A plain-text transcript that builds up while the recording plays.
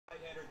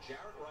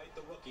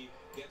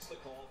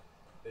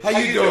How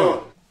you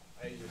doing?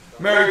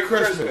 Merry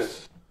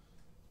Christmas.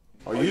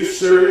 Are you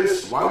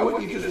serious? Why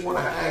wouldn't you just want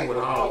to hang with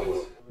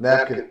Hollywood?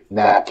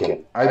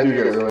 Napkin. I do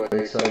get really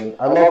excited.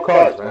 I love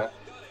cards, man.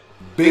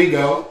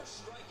 Bingo.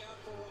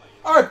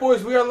 All right,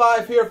 boys, we are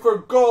live here for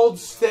Gold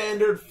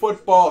Standard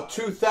Football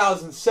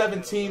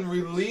 2017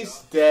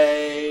 release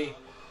day.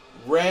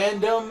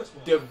 Random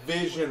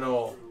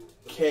divisional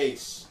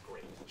case.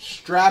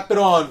 Strap it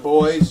on,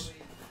 boys.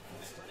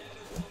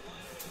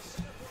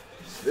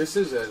 This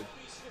is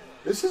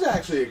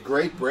actually a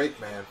great break,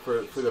 man.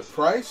 For the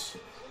price.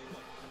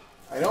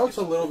 I know it's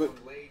a little bit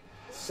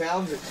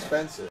sounds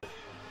expensive.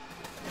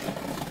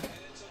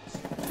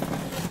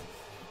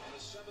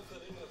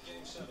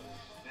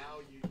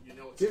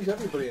 Gives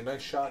everybody a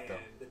nice shot, though.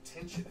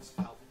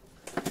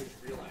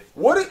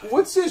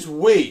 What's this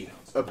we?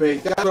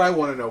 Abate? That's what I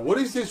want to know. What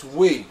is this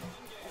we?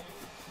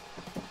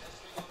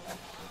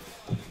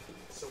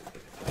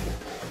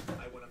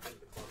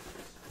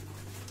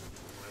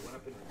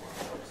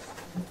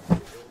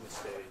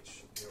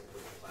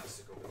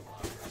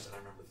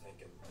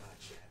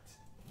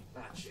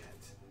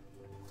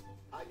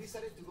 I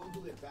decided to go to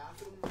the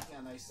bathroom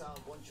and I saw a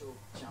bunch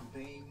of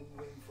champagne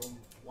moving from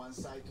one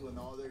side to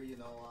another, you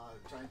know,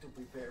 trying to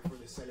prepare for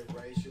the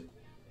celebration.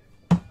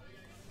 I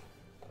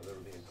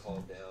remember being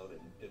calmed down and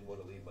didn't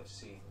want to leave my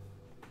seat.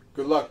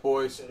 Good luck,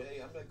 boys. I said,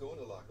 hey, I'm not going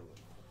to the locker room.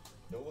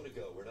 Don't want to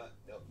go. We're not.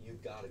 No,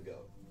 you've got to go.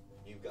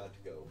 You've got to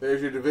go.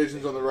 There's your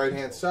divisions on the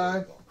right-hand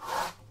side.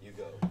 You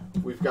go.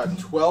 We've got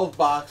 12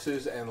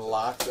 boxes and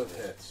lots of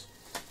hits.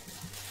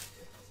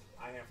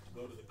 I have to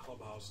go to the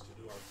clubhouse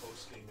to do our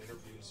post-game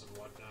interviews and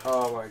whatnot.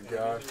 Oh, my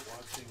God.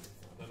 Watching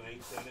the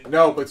ninth inning.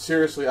 No, but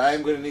seriously, I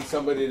am going to need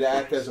somebody to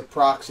act as a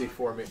proxy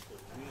for me.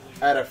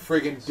 At a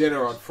friggin'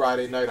 dinner on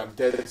Friday night. I'm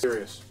dead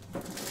serious.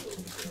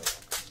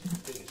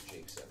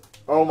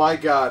 Oh, my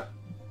God.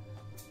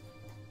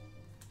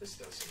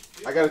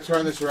 I got to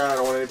turn this around. I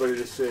don't want anybody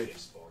to see.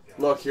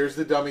 Look, here's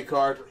the dummy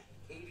card.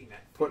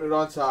 Putting it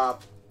on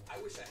top.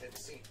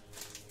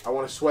 I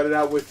want to sweat it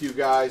out with you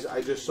guys.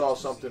 I just saw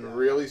something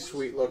really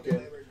sweet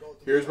looking.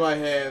 Here's my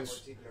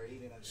hands.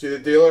 See the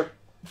dealer?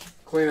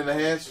 Cleaning the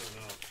hands?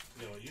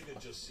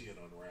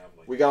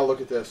 We got to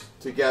look at this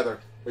together.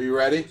 Are you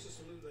ready?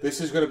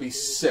 This is going to be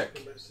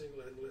sick.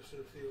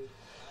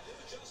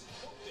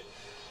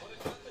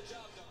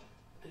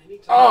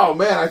 Oh,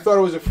 man, I thought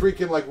it was a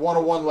freaking, like,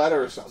 101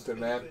 letter or something,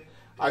 man.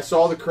 I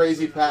saw the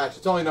crazy patch.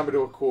 It's only number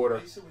to a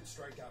quarter.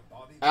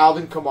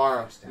 Alvin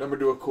Kamara, number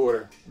to a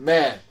quarter.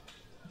 Man.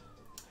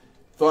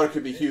 Thought it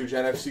could be huge.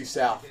 NFC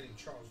South.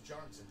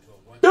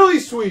 Billy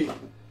Sweet.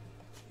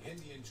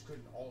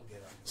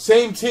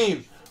 Same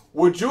team.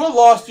 Would you have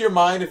lost your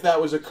mind if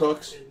that was a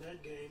Cooks? In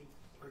that game,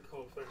 I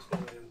called fastball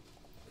in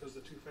because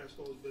the two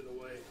fastballs been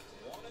away.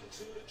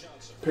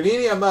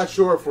 Panini, I'm not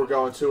sure if we're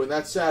going to, and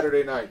that's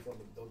Saturday night.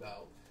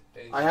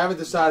 I haven't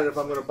decided if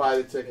I'm going to buy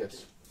the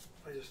tickets.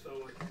 I just felt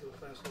like the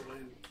fastball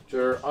in.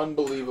 They're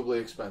unbelievably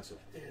expensive.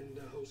 And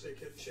Jose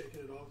kept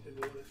shaking it off,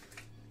 didn't want it.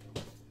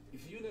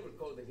 If you never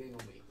called the game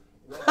on me,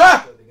 why did you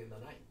call the game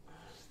tonight?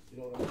 You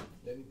know what I mean?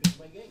 Let me pick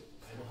my game.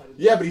 I know how to do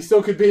Yeah, but he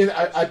still could be in.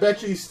 I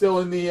bet you he's still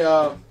in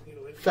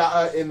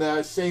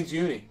the Saints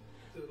uni.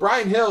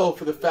 Brian Hill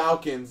for the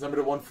Falcons, number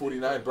to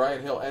 149.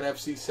 Brian Hill,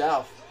 NFC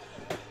South.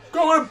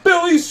 Going to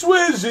Billy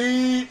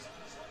Swizzy.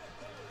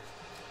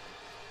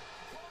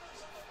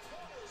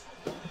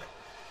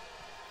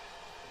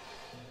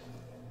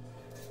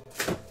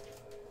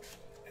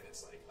 And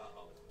it's like,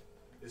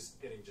 this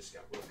inning just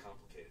got real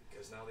complicated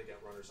because now they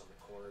got runners on the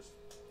corners.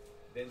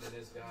 Then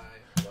this guy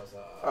was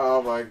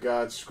Oh my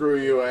God! Screw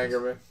you,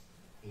 Angerman.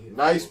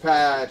 Nice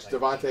patch,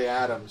 Devontae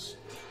Adams.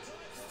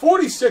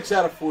 46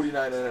 out of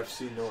 49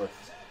 NFC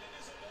North.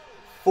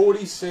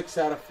 46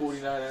 out of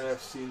 49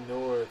 NFC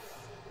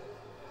North.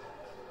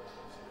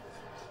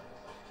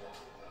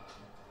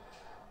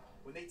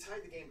 When they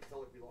tied the game, it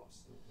felt like we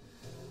lost.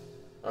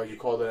 Oh, you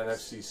called it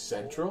NFC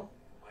Central?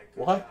 My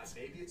What? God.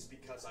 Maybe it's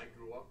because I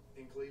grew up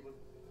in Cleveland.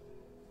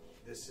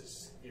 This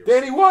is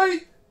Danny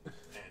White! and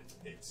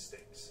it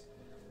stinks.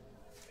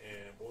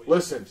 And boy,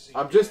 Listen,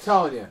 I'm just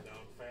telling you.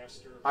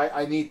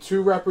 I need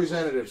two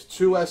representatives,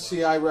 two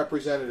SCI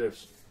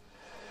representatives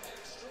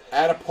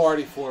at a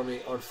party for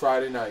me on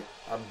Friday night.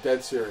 I'm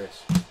dead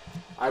serious.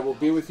 I will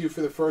be with you for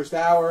the first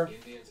hour.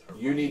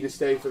 You need to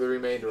stay for the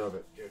remainder of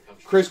it.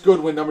 Chris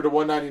Goodwin, number to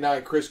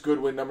 199. Chris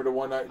Goodwin, number to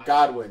 199.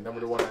 Godwin,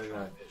 number to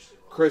 199.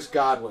 Chris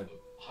Godwin.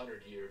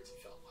 100 years,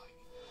 it felt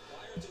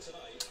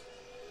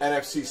like.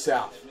 NFC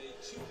South.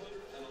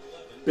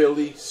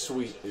 Billy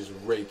Sweet is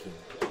raking.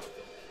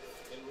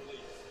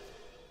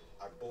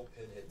 Our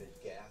bullpen had been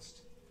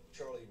gassed.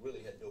 Charlie really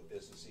had no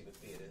business even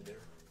being in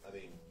there. I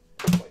mean,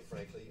 quite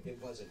frankly, it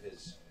wasn't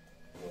his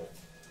role.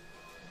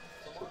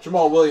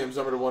 Jamal Williams,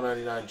 number to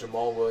 199.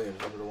 Jamal Williams,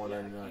 number to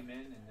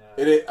 199.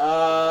 It is,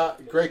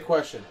 great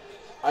question.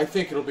 I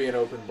think it'll be an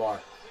open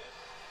bar.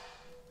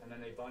 And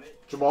then they bun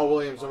it. Jamal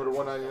Williams, number to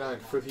 199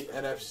 for the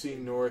NFC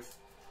North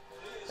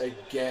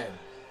again.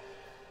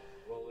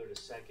 Roller to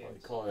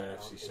second. Call it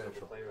NFC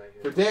Central. Play right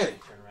here. For Danny.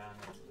 Turn around.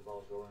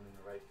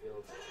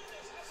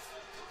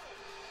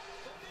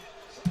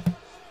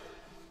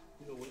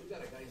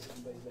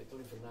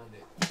 Tony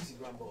Fernandez, Easy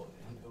Rambo,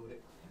 and he built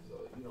it. So,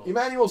 you know.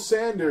 Emmanuel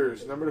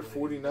Sanders, number to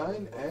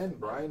 49, and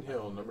Brian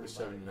Hill, number to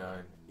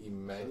 79.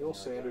 Emmanuel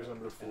Sanders,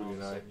 number to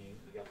 49.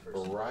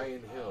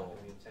 Brian Hill.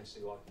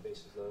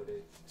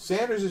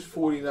 Sanders is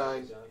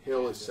 49.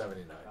 Hill is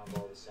 79.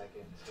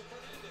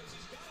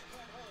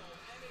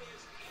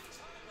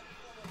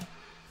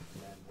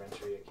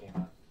 Renteria came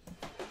up.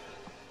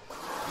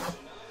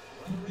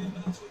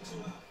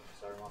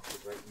 Started off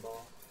with a breaking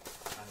ball.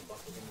 Kind of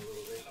buckled him a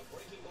little bit.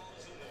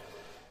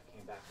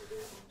 Came back with it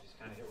and just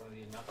kind of hit one of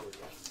these knuckles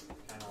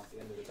kind of off the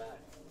end of the bat.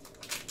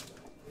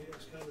 Yeah,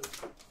 it's kind of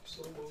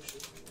slow motion.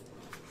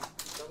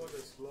 Some of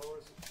the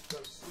slowest,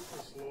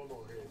 super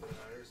slow-mo here that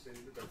I ever seen.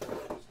 The ball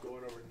was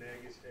going over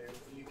Nagy's head.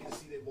 You can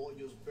see the ball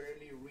just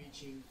barely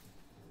reaching.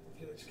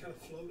 You know, it just kind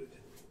of floated.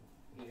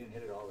 He didn't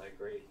hit it all that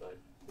great, but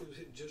it was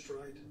hit just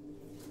right.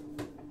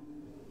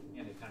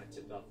 And it kind of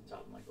tipped off the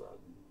top of my glove.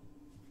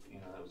 You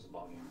know, that was a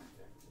ball game right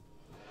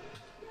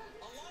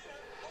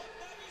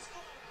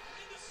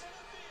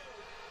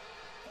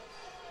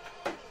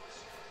there.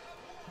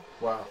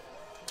 Wow.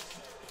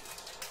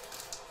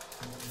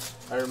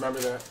 I remember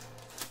that.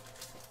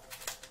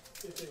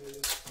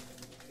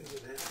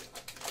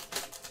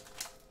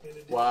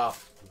 Wow.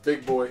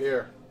 Big boy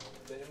here.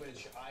 The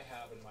image I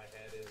have in my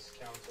head is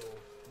Counsell,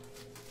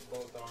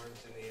 both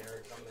arms in the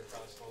air, coming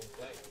across home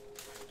plate.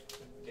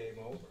 Game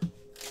over.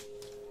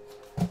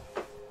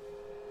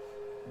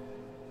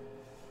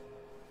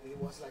 It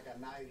was like a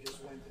knife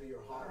just went through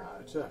your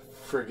heart. It's a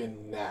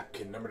friggin'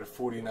 napkin. Number to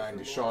 49,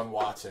 Deshaun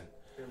Watson.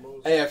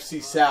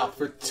 AFC South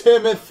for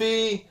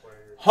Timothy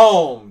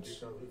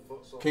Holmes.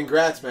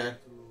 Congrats, man.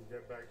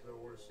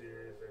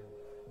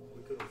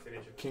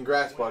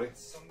 Congrats, buddy.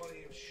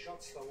 Somebody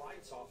shuts the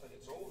lights off and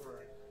it's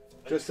over.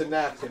 Just a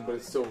napkin, but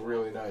it's still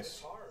really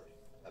nice.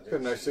 It's got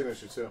a nice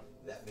signature, too.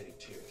 That many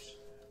tears.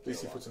 At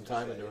least he put some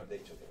time into it. They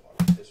took it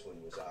hard. This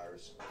one was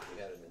ours.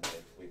 We had it in the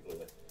end. We blew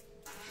it.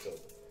 So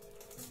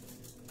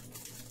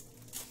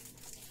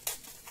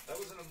that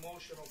was an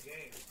emotional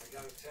game. I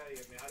gotta tell you.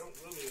 I mean, I don't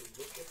really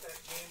look at that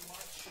game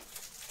much,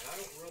 and I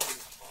don't really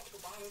talk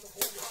about it a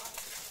whole lot.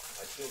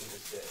 I still to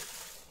this day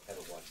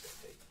haven't watched that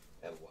tape.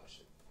 Haven't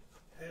watched it.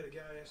 I had a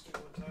guy ask me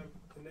one time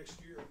the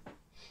next year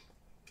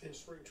in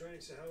spring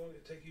training, said, how long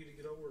did it take you to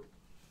get over,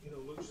 you know,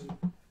 losing?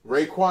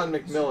 Raekwon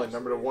McMillan,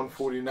 number to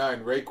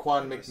 149.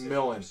 Raekwon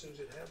McMillan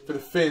for the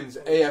Finns,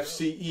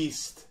 AFC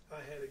East. I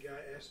had a guy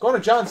ask Going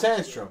to John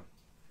Sandstrom.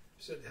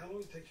 Said, how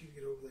long did it take you to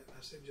get over that? I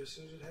said, just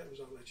as soon as it happens,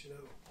 I'll let you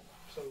know.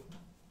 So,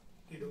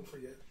 you don't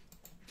forget.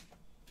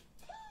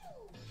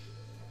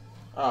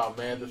 Oh,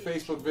 man, the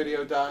Facebook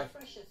video died.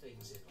 Fresher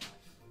things in life.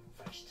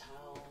 Fresh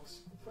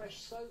towels, fresh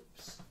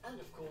soaps, and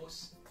of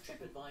course,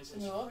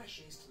 TripAdvisor's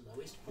freshest,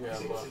 lowest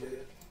prices. Yeah, well.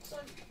 So,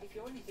 if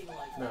you're anything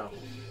like No. me,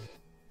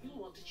 you'll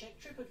want to check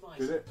TripAdvisor.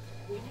 Did it?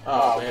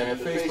 Oh, man,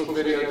 the Facebook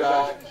video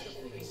died.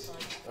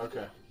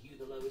 Okay. You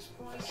the lowest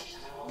price,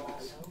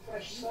 towels,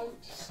 fresh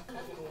soaps, and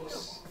of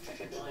course,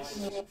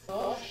 TripAdvisor's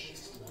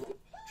freshest,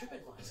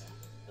 TripAdvisor.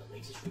 The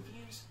latest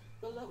reviews,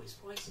 the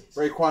lowest prices.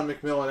 Raekwon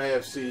McMillan,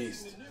 AFC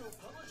East.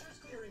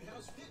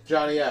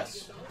 Johnny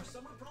S.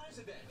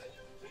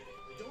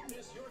 Don't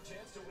miss your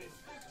chance to win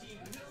 $15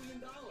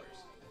 million.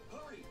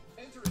 Hurry,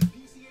 enter at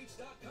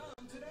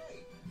PCH.com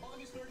today.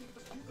 August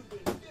 31st, you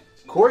could win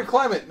 $15 Corey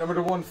Clement, number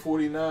to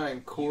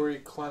 149. Corey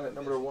Clement,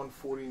 number to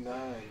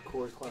 149.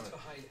 Corey Clement.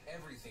 Behind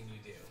everything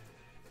you do,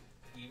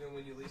 even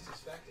when you least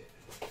expect it,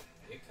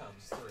 it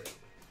comes through.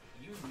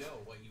 You know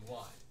what you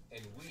want,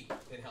 and we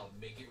can help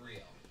make it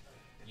real.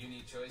 You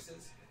need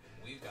choices?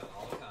 We've got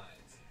all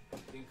kinds,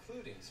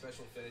 including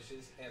special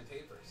finishes and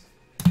papers.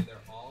 And they're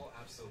all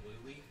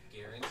absolutely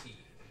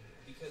guaranteed,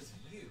 because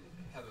you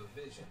have a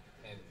vision,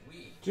 and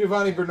we...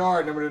 Giovanni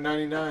Bernard, number to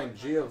 99.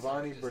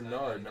 Giovanni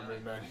Bernard, number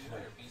to 99.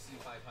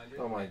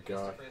 Oh my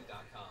God.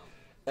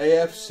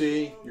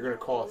 AFC, you're going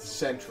to call it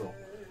Central.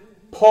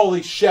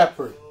 Paulie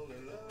Shepard.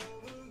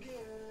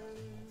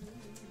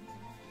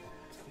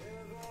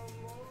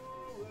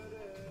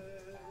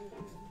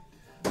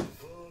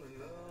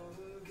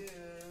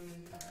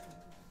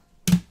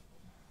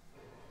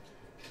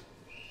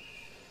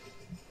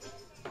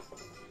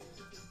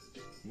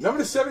 Number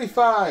to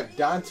 75,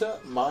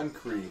 Donta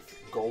Moncrief.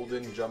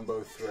 Golden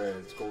Jumbo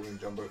Threads. Golden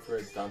Jumbo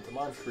Threads, Donta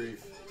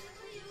Moncrief.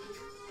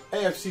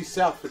 AFC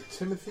South for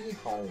Timothy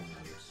Holmes.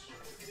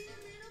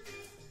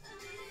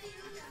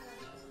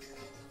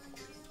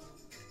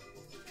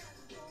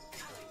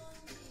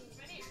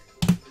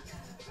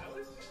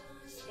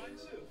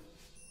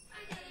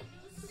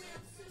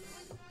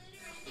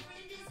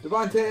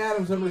 Devontae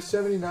Adams, number to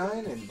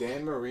 79, and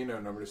Dan Marino,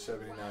 number to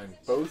 79.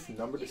 Both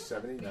number to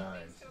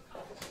 79.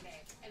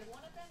 And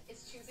one of them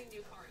is choosing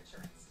new car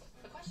insurance.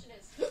 The question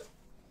is,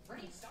 where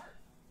do you start?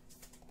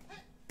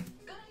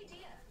 Good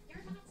idea.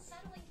 You're not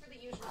settling for the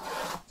usual.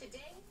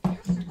 Today,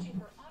 you're searching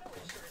for auto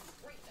insurance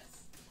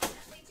greatness. And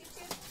that leads you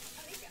to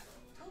Amica.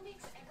 Who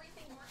makes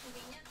everything more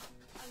convenient?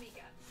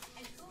 Amica.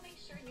 And who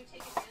makes sure you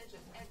take advantage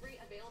of every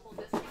available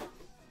discount?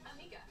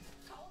 Amica.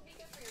 Call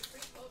Amica for your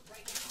free quote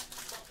right now.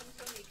 Welcome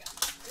to Amica.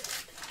 This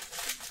is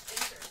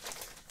insurance.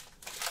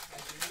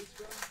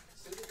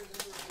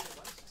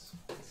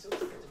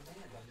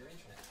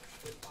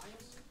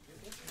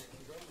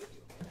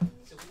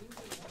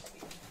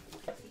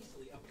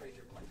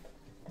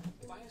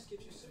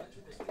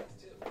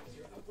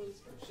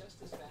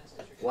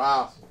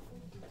 Wow.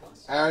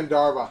 Aaron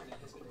Darva.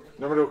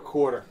 Number to a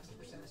quarter.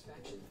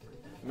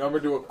 Number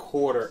to a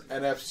quarter.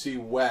 NFC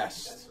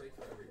West.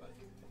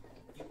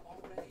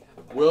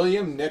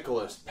 William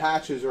Nicholas.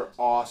 Patches are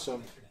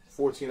awesome.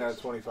 14 out of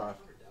 25.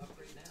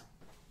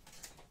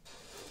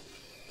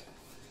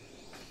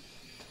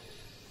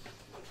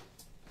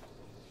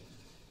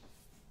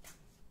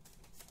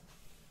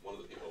 One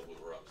of the people we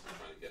were obviously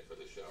trying to get for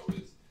the show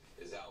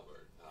is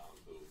Albert,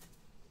 who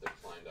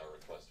declined our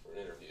request for an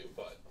interview,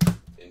 but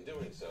in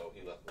doing so,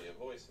 he left me a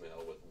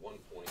voicemail with one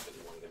point that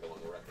he wanted to go on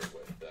the record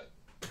with that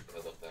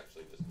I'd love to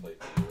actually just play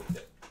for you and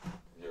get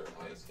your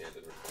honest,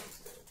 candid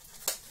response to it.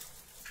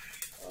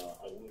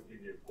 I will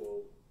give you a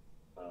quote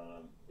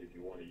if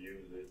you want to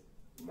use it.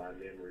 My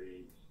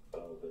memory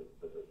of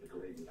the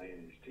great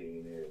Niners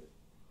team is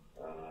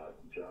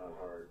John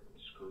Hart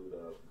screwed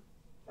up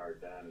our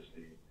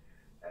dynasty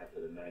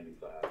after the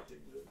 95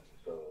 season.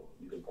 So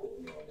you can quote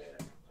me on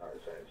that.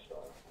 Hard side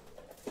star.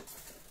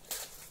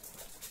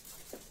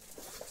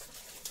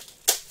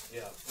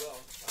 Yeah, well,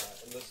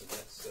 and listen,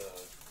 that's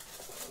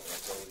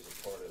always a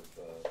part of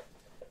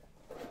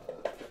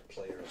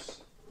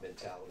players'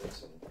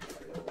 mentalities and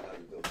how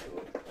you go through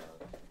it.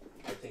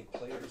 I think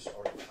players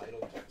are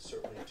entitled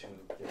certainly to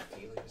their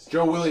feelings.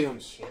 Joe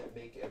Williams.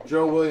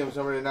 Joe Williams,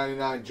 number to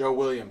 99. Joe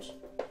Williams.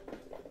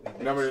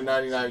 Number to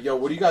 99. Yo,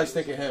 what do you guys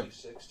think of him?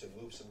 To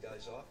move some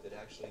guys off that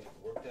actually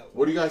worked out.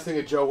 What do you guys think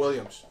of Joe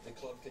Williams? The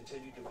club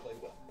continued to play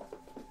well.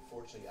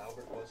 Fortunately,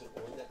 Albert wasn't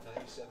on that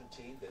 97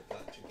 team that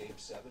got to Game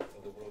 7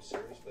 of the World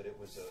Series, but it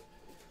was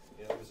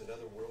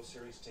another World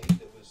Series team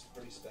that was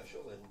pretty special.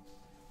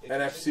 And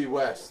NFC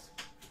West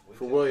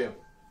for William.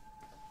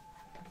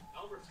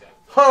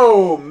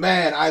 Oh,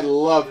 man, I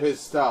love his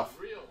stuff.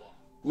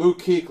 Luke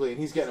Kuechly, and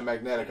he's getting a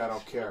magnetic, I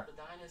don't care.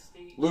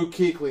 Luke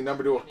Kuechly,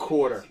 number to a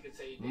quarter.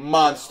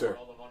 Monster.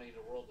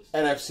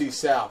 NFC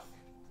South.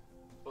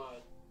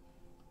 But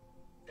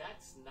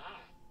that's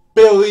not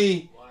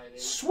Billy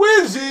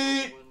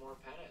Swizzy.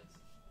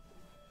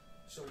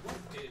 So what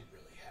did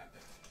really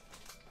happen?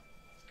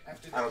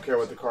 I don't care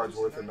what the card's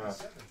worth or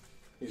not.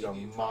 He's a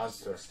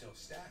monster. Still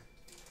stacked,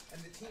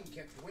 and the team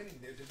kept winning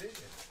their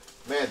division.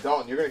 Man,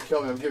 Dalton, you're going to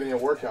kill me. I'm giving you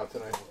a workout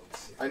tonight.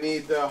 I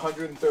need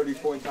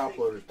 130-point top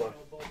loaders, bro.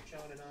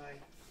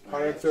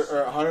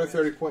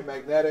 130-point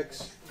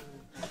magnetics.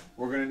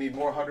 We're going to need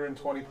more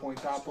 120-point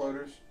top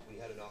loaders.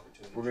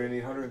 We're going to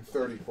need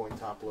 130-point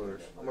top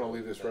loaders. I'm going to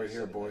leave this right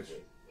here, boys.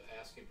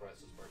 Asking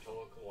prices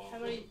Bartolo Colon. How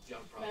many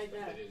Young prospect,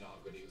 they didn't know how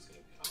good he was going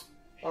to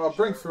become.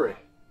 Bring 3.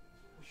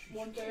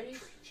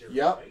 130?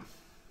 Yep.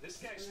 This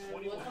guy's And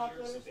 21 what top years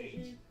loaders of did age.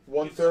 you?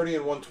 130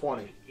 and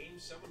 120. Game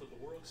 7 of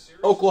the World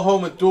Series.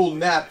 Oklahoma dual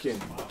napkin.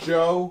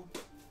 Joe,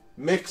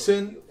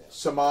 Mixon,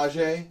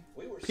 Samaje,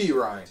 P.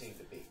 Ryan.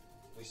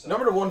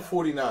 Number to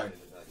 149.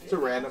 It's a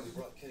random. We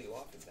brought Kenny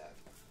Lofton back.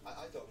 I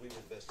thought we were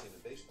the best team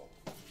in baseball.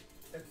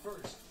 At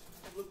first,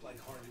 it looked like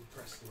Harden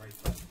pressed the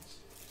right buttons,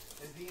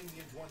 as the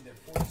Indians won their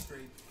 4th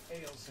straight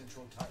AL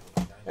Central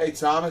title. Hey,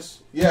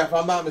 Thomas. Yeah, if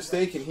I'm not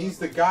mistaken, he's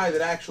the guy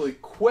that actually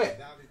quit.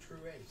 Without a true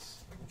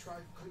ace, the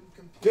Tribe couldn't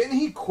compete. Didn't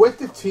he quit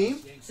the team?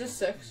 Is this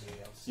 6?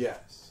 Yeah.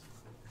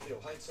 You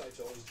know, hindsight's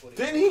always 20.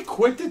 Didn't he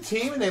quit the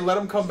team and they let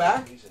him come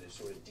back?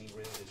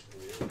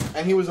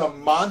 And he was a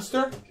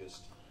monster?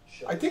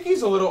 I think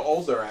he's a little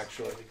older,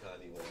 actually.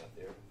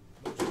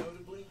 Most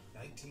notably,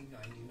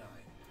 1999,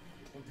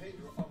 when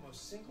Pedro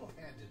almost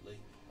single-handedly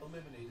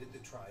eliminated the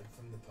Tribe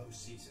from the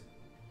postseason.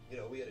 You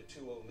know, we had a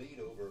 2-0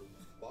 lead over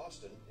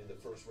Boston in the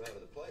first round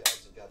of the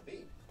playoffs and got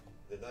beat.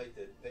 The night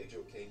that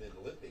Pedro came in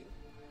limping.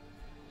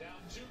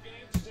 Down 2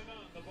 games to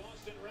none, the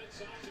Boston Red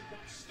Sox have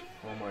come storming.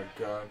 Oh, my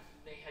God.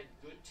 They had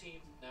good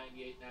teams,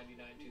 98,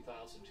 99,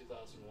 2000,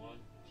 2001.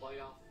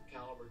 Playoff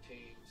caliber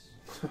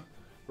teams.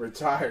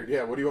 Retired.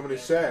 Yeah, what do you want me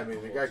to say? I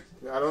mean, the guy,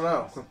 I don't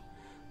know.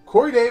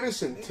 Corey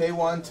Davis and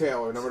Taywan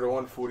Taylor, number to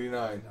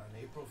 149.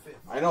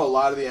 I know a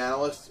lot of the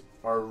analysts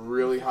are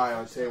really high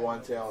on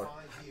Taywan Taylor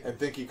and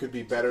think he could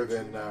be better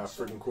than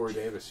freaking Corey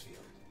Davis.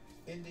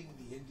 Ending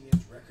the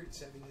Indians'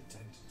 record-setting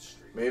attendance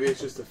streak. Maybe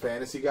it's just the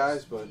fantasy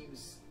guys, but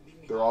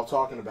they're all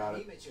talking about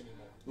it.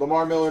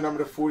 Lamar Miller,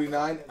 number to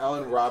 49.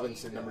 Allen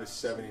Robinson, number to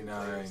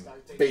 79.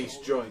 Base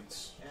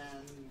joints.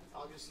 And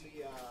obviously,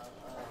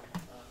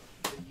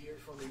 the year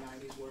from the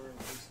 90s were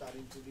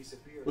starting to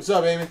disappear. What's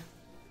up, Amy?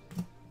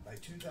 By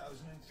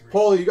 2003,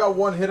 Paulie, you got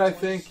one hit, I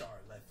think. star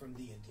left from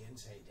the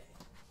Indians' heyday.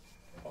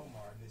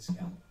 Omar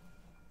Vizquel.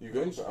 You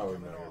good? Oh,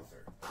 Became an no.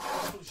 author,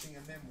 publishing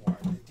a memoir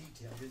that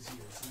detailed his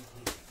years in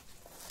Cleveland.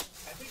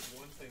 I think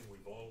one thing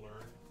we've all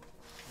learned,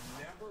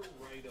 never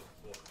write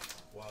a book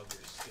while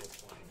you're still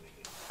playing the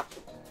game.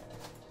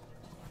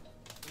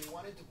 We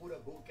wanted to put a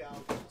book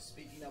out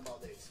speaking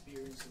about the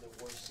experience of the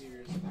World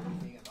Series and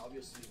everything, and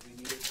obviously we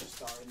needed to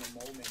start in the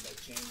moment that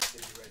changed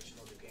the direction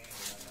of the game.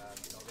 And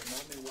you know, the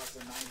moment was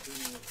the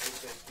 19th inning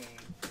football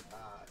game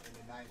in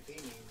the 9th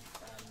inning,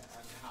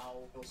 and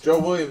how Joe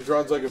Williams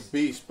runs like a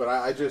beast, but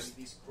I just,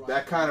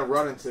 that kind of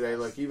running today,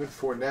 like even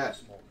Fournette.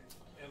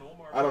 And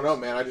Omar I don't know,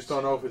 man. I just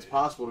don't know if it's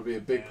possible to be a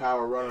big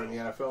power runner in the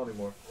NFL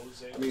anymore.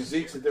 I mean,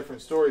 Zeke's a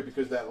different story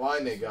because of that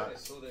line they got.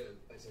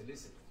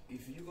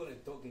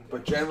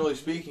 But generally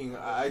speaking,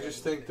 I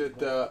just think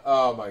that,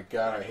 oh my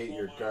God, I hate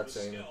your guts,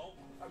 Amy.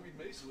 I mean,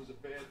 Mason was a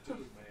bad dude,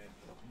 man.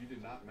 You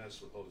did not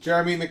mess with those.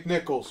 Jeremy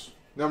McNichols,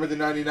 number to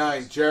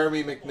 99,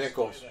 Jeremy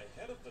McNichols.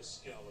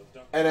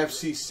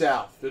 NFC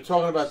South. They're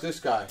talking about this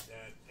guy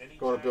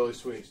going to Billy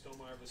Sweet.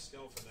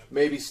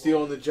 Maybe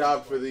stealing the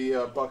job for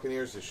the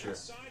Buccaneers this year.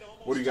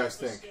 What do you guys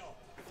think?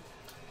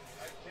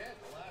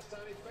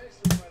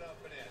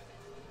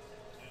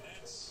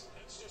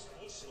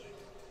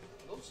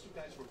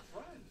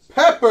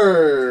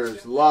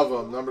 Peppers! Love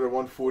him. Number to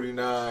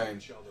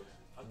 149.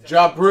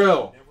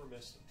 Jabril.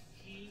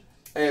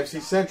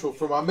 AFC Central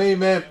for my main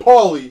man,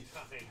 Paulie.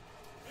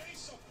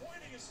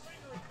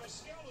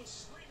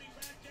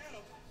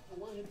 I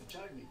want him to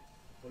charge me.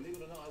 Believe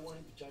it or not, I want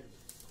him to charge me.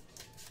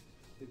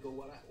 Because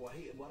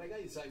what I got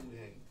inside with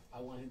him,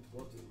 I want him to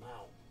go to the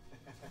mouth.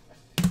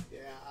 Yeah,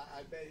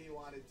 I bet he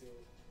wanted to.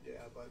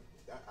 Yeah, but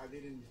I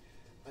didn't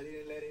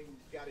let him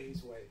get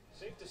his way.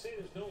 Safe to say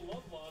there's no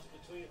love lost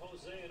between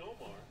Jose and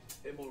Omar.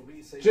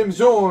 Jim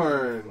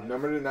Zorn,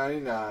 number to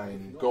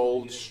 99.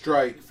 Gold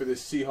strike for the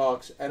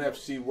Seahawks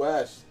NFC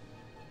West.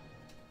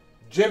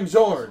 Jim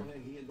Zorn.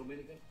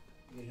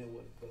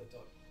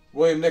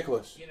 William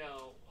Nicholas. You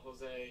know,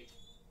 Jose,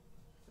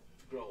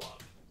 grow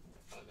up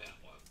on that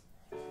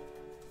one.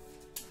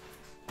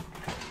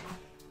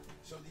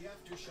 So the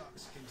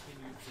aftershocks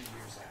continued for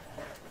years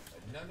after,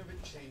 but none of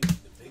it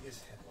changed the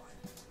biggest headline.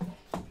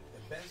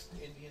 The best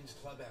Indians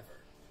club ever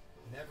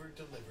never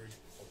delivered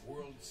a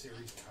World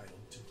Series title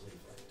to Cleveland.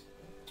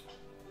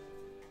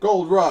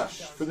 Gold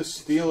Rush for the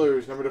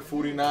Steelers, number to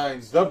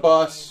 49. The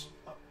Bus.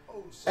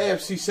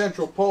 AFC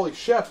Central, Paulie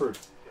Shepard.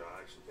 Yeah,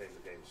 I actually came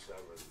to Game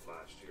 7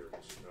 last year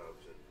against the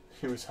Cubs, and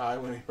He was high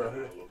when he heard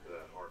it. I looked at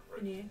that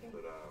heartbreak.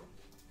 But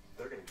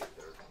they're going to get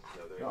there.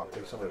 You know, Oh, I'll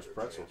take some of those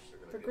pretzels.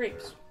 For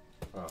grapes.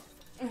 Oh.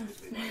 They'd like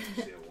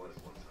to see him win it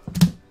one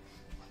time.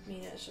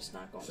 Mina's just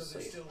not going to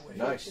sleep.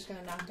 Nice. She's going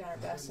to knock down her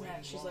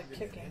bassinet. She's like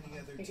kicking.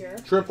 You hear her?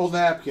 Triple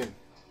napkin.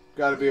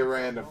 Got to be a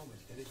random.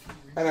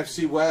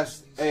 NFC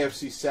West,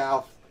 AFC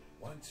South,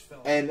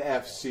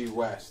 NFC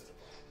West.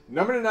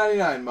 Number to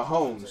 99,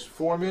 Mahomes,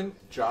 Foreman,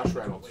 Josh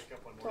Reynolds.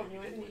 Tom, you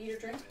want to eat or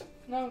drink?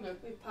 No, I'm good.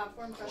 We have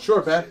popcorn.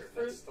 Sure, Ben.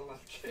 Fruit.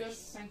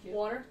 Yes. Thank you.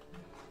 Water.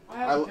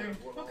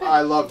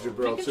 I love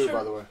Jabril too,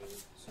 by the way.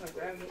 So I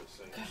grabbed it.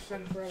 Gosh,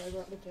 I'm bread. I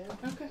brought it down.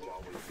 Okay.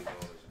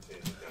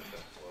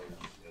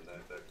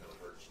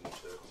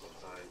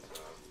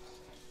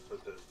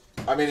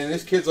 I mean, and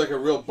this kid's like a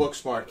real book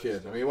smart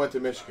kid. I mean, he went to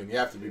Michigan. You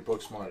have to be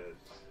book smart.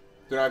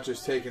 They're not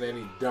just taking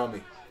any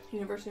dummy.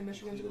 University of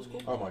Michigan's a good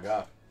school. Oh my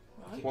God.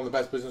 It's one of the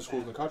best business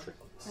schools in the country.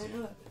 I didn't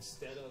know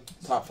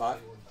that. Top 5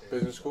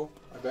 business school,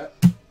 I bet.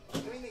 I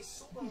mean, they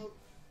sold out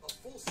a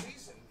full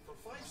season for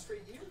 5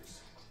 straight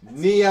years.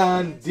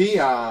 Neon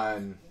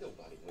Dion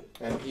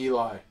and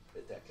Eli.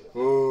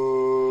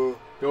 Ooh.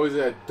 He always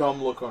had a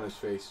dumb look on his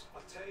face.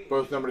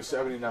 Both number to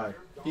 79.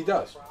 He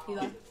does.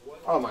 Eli?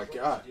 Oh my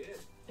God.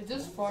 Is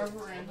this far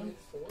random?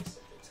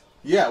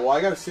 Yeah, well,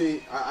 I got to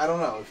see. I don't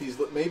know if he's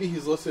maybe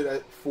he's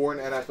listed for an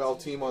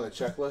NFL team on the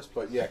checklist,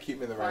 but yeah, keep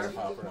me in the random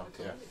hop for now.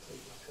 Yeah.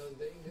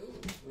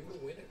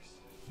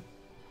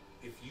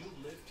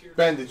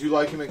 Ben, did you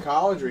like him in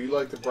college, or you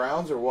like the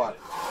Browns, or what?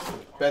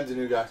 Ben's a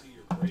new guy.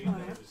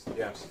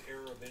 Yeah.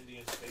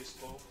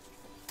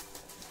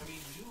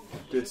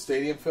 Did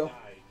Stadium Phil?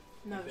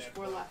 No, there's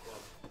 4 left.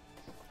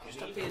 Just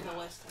updated the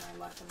list and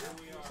I left them out.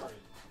 Here we are,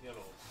 you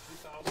know,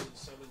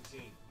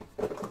 2017.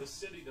 The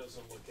city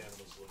doesn't look at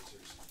them as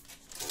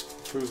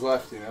losers. Who's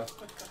left, you know?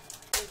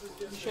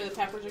 You sure the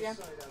Peppers again?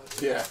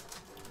 Yeah.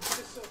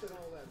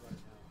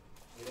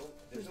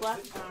 Who's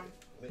left?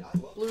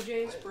 Blue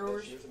Jays,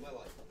 Brewers,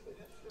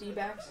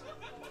 D-backs.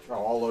 Oh,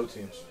 all low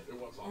teams.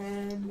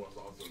 And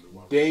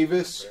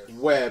Davis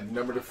Webb,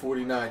 number to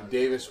 49.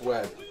 Davis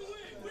Webb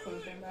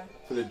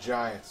for the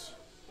Giants.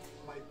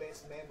 My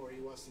best memory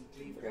was in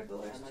Cleveland,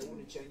 and I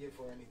wouldn't change it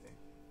for anything.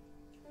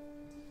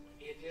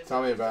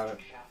 Tell me about it.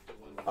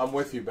 I'm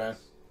with you, Ben.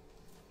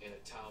 In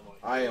a town like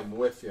I am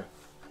with you.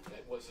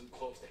 that wasn't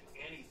close to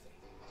anything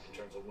in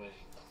terms of winning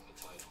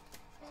a title.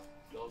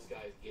 Those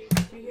guys gave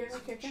You hear her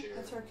kicking?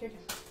 That's her kicking.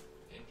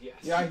 And yes,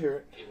 Yeah, I hear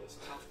it. It was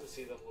tough to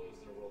see them lose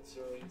in the World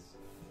Series.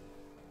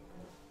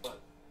 But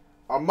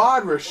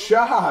Ahmad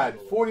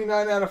Rashad,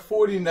 49 out of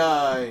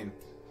 49.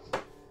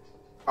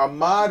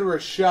 Ahmad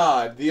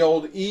Rashad, the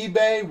old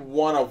eBay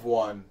 1 of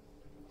 1.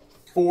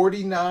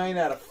 49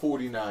 out of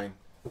 49.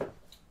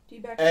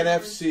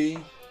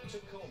 NFC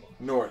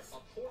North.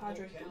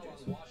 Padres.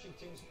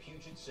 Washington's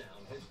Puget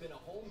Sound has been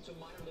a home to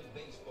minor league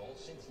baseball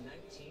since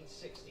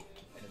 1960,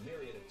 and a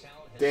myriad of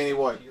talent has Danny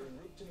White. here en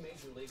route to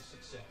major league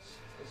success.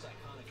 This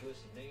iconic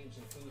list of names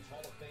includes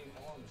Hall of Fame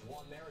arms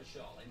Juan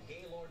Marichal and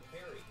Gaylord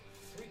Perry,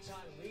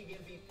 3-time league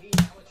MVP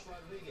Alex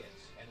Rodriguez,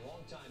 and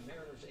longtime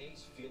Mariners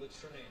ace Felix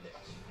Hernandez.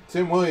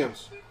 Tim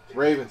Williams,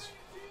 Ravens.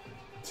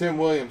 Tim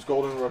Williams,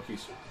 Golden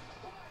Rookies.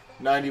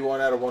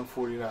 91 out of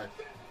 149.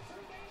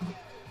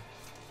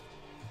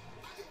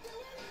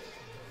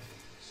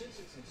 Since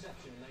its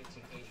inception in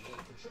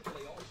 1988, the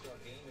AAA All-Star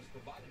Game has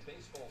provided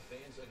baseball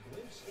fans a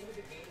glimpse into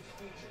the game's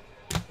future.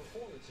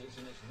 Performances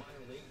in this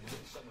minor league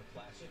Midsummer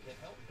Classic have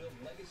helped build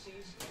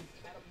legacies and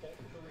catapult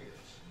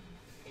careers.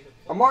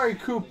 Amari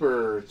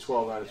Cooper,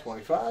 12 out of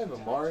 25.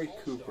 Amari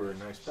Cooper,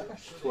 nice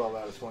patch. 12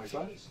 out of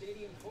 25.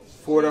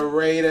 For the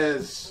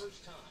Raiders.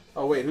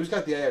 Oh, wait, who's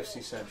got the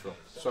AFC Central?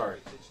 Sorry.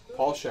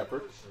 Paul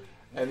Shepard.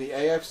 And the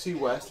AFC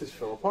West is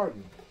Philip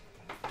Harden.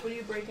 What are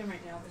you breaking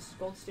right now? This is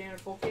gold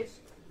standard full case?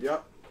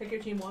 Yep. Pick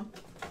your team one?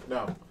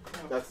 No.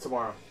 That's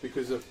tomorrow.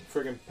 Because the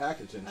friggin'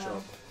 package didn't show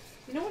up.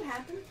 You know what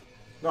happened?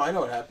 No, I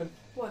know what happened.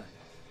 What?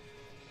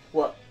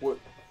 What?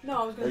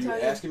 No, I was going to tell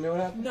you. Are you asking me what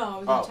happened? No, I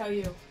was going to tell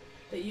you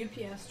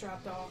that UPS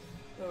dropped off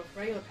the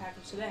regular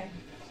package today.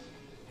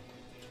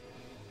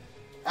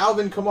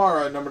 Alvin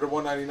Kamara, number to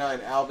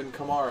 199. Alvin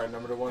Kamara,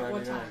 number to At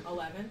 199. what time?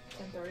 11?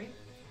 10:30?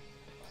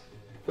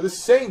 For the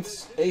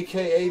Saints,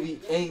 a.k.a. the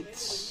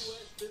Aints.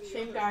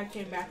 Same guy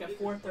came back at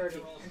 4:30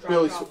 and dropped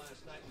Billy off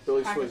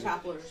Swizzy. package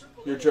topplers.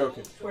 You're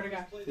joking. Swear to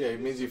God. Yeah,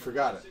 it means you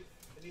forgot it.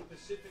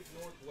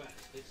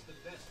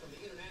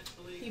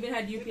 He even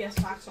had UPS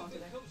socks on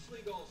today.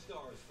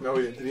 No,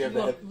 he didn't. Did he have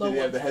the head, did he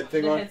have the head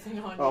thing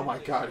on? Oh my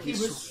God, he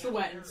was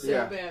sweating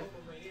so bad.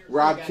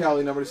 Rob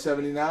Kelly, number to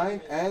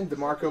 79, and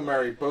DeMarco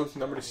Murray, both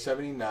number to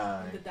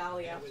 79. The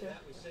dolly out too.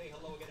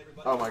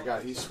 Oh my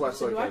God, he sweats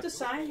So like do I have a, to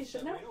sign? He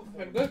said no.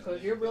 Good,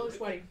 because you're really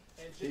sweaty.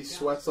 he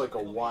sweats like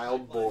a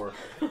wild boar.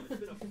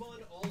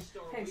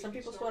 Hey, some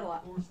people sweat a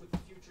lot.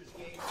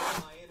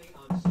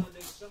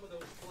 Some of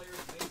those players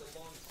made the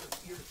long trip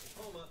here to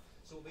Tacoma,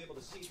 so we'll be able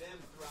to see them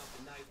throughout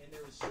the night. And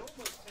there is so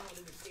much talent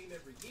in this game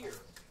every year.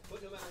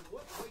 But no matter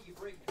what way you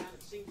break it down,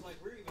 it seems like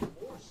we're even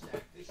more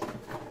stacked this year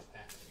than years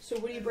past. So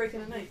what are you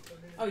breaking tonight?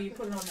 Oh, you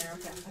put it on there.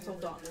 Okay, I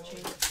told Dawn to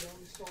change it.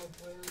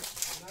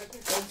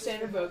 Gold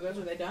standard Bogos,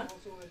 are they done?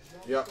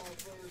 Yep.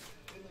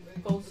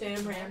 Gold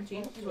standard random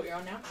team is what you're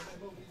on now?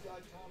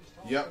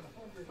 Yep.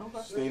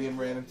 Okay. Stadium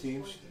random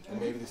teams, and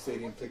maybe the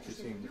stadium picture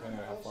team, depending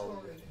on how far we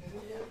get.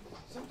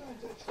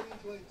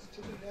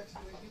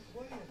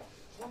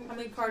 How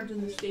many cards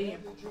in the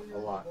stadium? A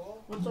lot.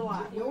 What's a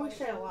lot? You always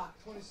say a lot.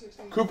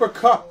 Cooper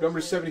Kupp, number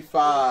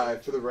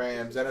 75 for the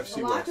Rams, NFC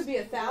A lot West. could be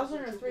 1,000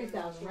 or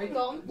 3,000, right,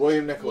 Dalton?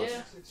 William Nicholas.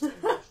 Yeah.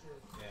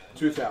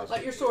 2,000.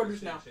 Let your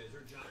sorters know.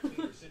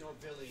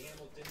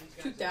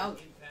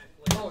 2,000.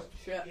 Oh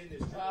shit.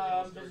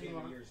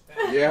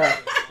 Yeah,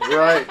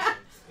 right.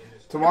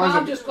 Tomorrow's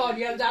Mom just called.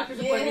 You have a doctor's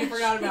appointment you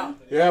forgot about.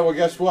 Yeah, well,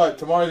 guess what?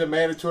 Tomorrow's a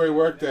mandatory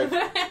work day.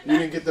 You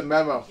didn't get the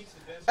memo.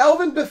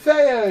 Elvin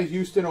Bethea,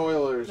 Houston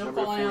Oilers, No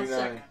number calling out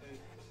 49.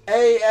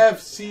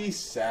 AFC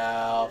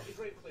South.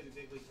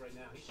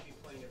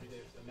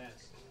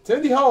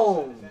 Cindy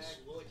Holmes.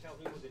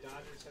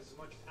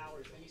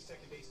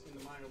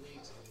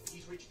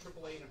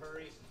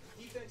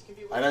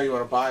 I know you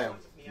want to buy him,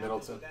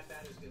 Middleton.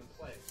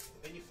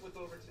 Then you flip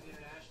over to the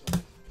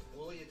international.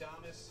 Willie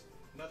Adames,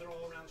 another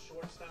all-around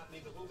shortstop,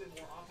 maybe a little bit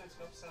more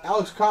offensive upside.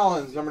 Alex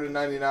Collins, number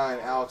 99.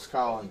 Alex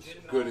Collins,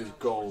 good as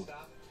gold.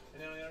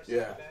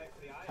 Yeah.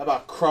 How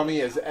about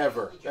crummy as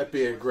ever? That'd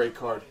be a great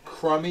card.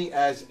 Crummy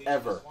as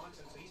ever.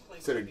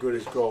 Instead of good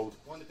as gold.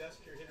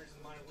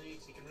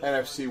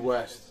 NFC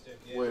West,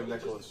 William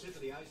Nicholas.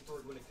 The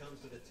iceberg when it comes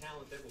to the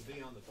talent that will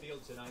be on the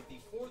field tonight. The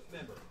fourth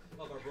member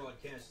of our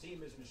broadcast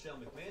team is Michelle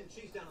McMahon.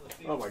 She's down on the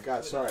field. Oh my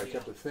God, sorry, I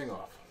kept the thing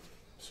off.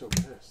 So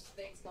pissed.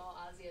 Thanks, Paul.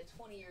 Ozzy, at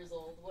 20 years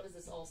old, what does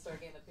this All-Star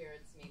Game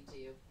appearance mean to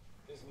you?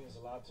 This means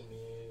a lot to me.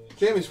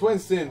 Jameis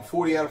Winston,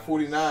 40 out of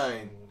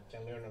 49.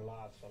 Can learn a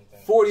lot from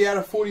them. 40 out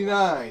of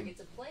 49. Get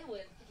to play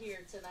with here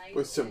tonight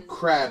With some is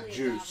crab Willie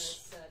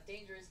juice. Adames,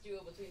 dangerous duo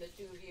between the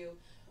two of you.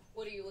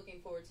 What are you looking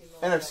forward to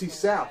most? NFC about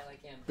South, playing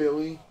with a guy like him?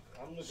 Billy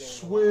I'm looking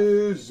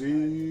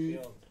Swizzy.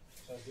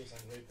 Just do some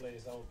great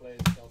plays, double play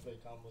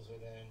combos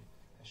with them,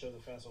 and show the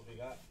fans what we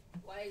got.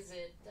 Why is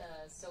it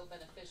so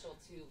beneficial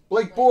to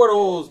Blake play-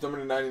 Bortles,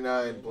 number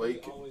 99.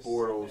 Blake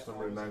Bortles,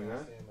 number 99.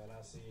 And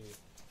I see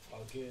how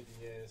good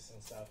he is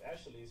and stuff.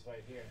 Actually, he's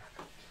right here,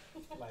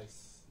 like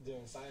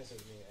doing science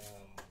with me.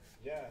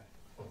 Yeah,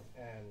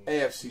 and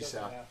AFC just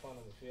South. have fun on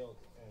the field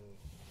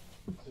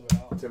and do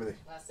it all. Timothy.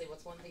 Lastly,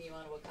 what's one thing you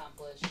want to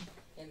accomplish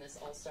in this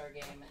All-Star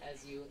Game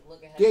as you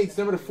look ahead? Gates, to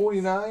the number to next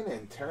 49.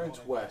 And Terrence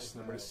West,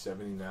 number to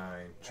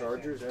 79.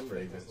 Chargers and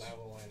Ravens.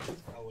 And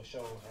I will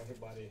show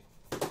everybody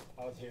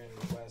out here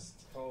in the West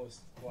Coast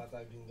what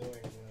I've been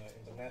doing in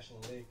the International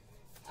League.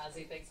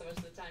 Ozzy, thanks so much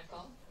for the time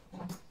call.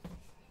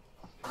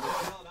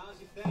 Michelle and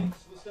Ozzy, thanks.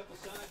 We'll step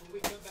aside when we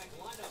come back.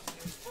 Line up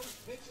and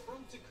first pitch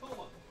from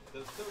Tacoma. The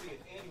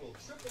 30th annual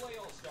AAA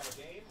All-Star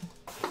Game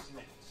is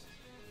next.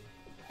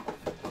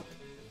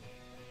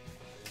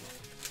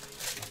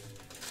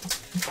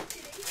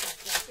 Today's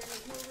Best Western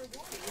is more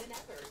rewarding than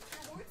ever.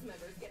 Rewards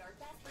members get our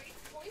best rates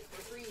points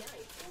for 3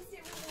 nights.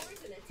 Instant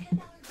rewards and a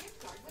 $10 gift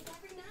card with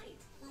every night.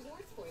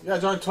 Rewards points. You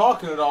guys aren't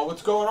talking at all.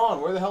 What's going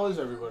on? Where the hell is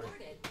everybody?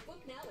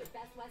 Book now at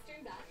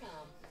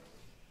bestwestern.com.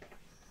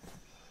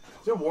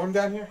 Is it warm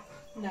down here?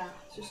 Nah,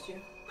 it's just you.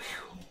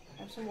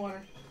 Have some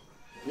water.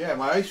 Yeah,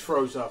 my ice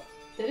froze up.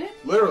 Did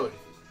it? Literally.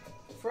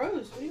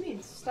 Froze? What do you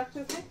mean? Stuck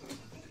to a thing?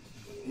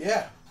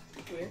 Yeah.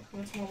 Weird.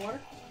 Want some more water?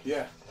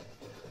 Yeah.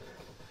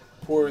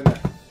 Pour in there.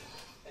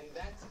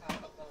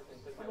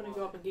 I'm gonna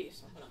go up and get you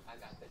some.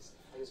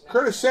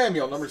 Curtis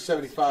Samuel, number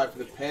 75 for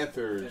the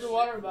Panthers. There's a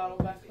water bottle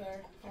back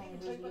there.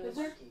 Is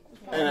there?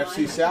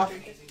 NFC South.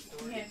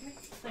 Yeah.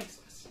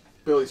 Thanks.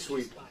 Billy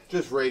Sweet.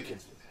 Just raking.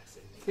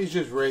 He's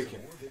just raking.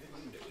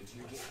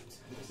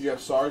 You have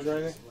SARS or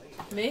anything?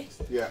 Me?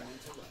 Yeah.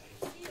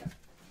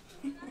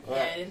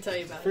 Yeah, I didn't tell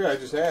you about I figured I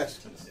just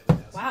asked.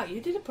 Wow,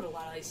 you did put a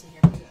lot of ice in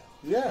here.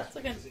 Yeah. It's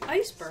like an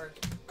iceberg.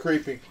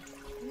 Creepy.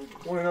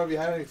 Want to know if you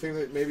had anything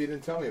that maybe you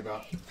didn't tell me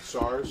about?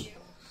 SARS?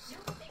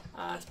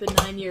 It's been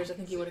 9 years. I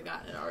think you would have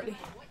gotten it already.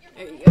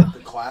 There you go. The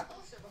clap?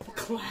 The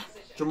clap.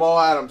 Jamal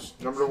Adams,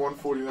 number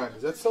 149.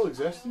 Does that still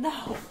exist?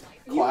 No.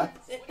 Clap?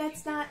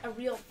 That's not a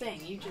real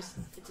thing. You just,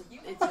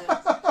 it's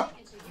a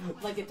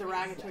like a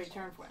derogatory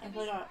term for it. I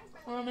thought,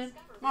 well, man,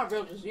 not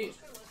real disease.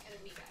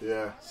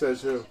 Yeah.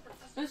 Says who?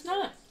 It's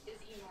not.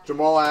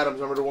 Jamal Adams,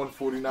 number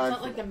 149 It's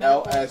not like from a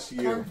medical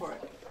LSU. term for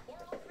it.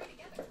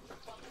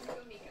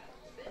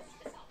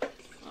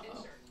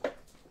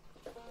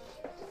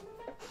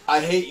 I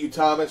hate you,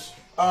 Thomas.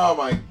 Oh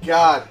my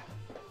God.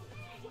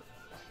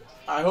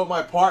 I hope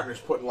my partner's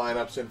putting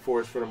lineups in for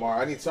us for tomorrow.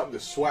 I need something to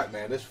sweat,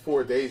 man. This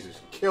 4 days is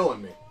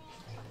killing me.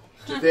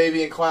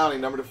 Jadeveon Clowney,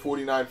 number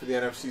 49 for the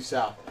NFC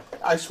South.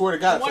 I swear to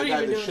God, it's Why like are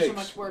I you had the doing so shakes.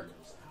 much work?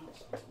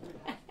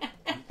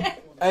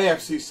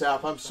 AFC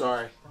South, I'm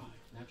sorry.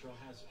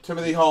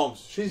 Timothy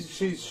Holmes. She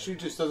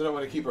just doesn't know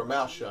when to keep her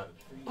mouth shut.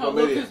 Oh,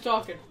 look Chlamydia. who's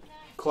talking.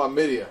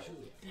 Chlamydia.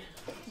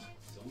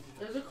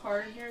 There's a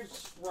card in here.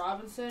 It's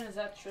Robinson. Is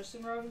that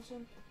Tristan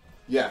Robinson?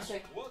 Yes.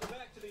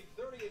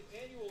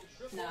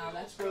 No,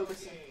 that's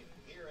Robinson.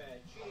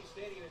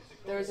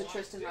 There is a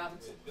Tristan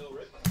Robinson.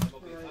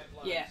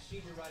 Yeah.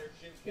 He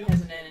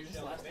has an N in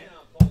his last name.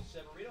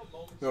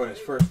 No, in his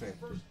first name.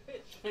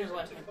 In his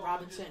last name.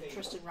 Robinson.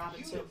 Tristan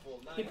Robinson.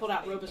 He pulled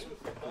out Robinson.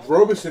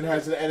 Robeson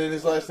has an N in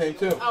his last name,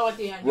 too. Oh, at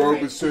the end. You're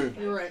Robeson. Right.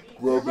 You're right.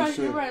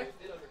 Robeson. You're right.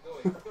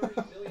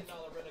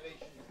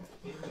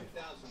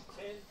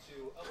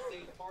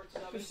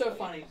 You're so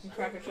funny. You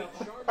crack a joke.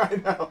 I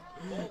know.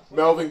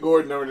 Melvin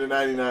Gordon, number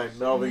 99.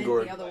 Melvin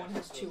Gordon. The other one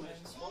has 2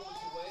 wins.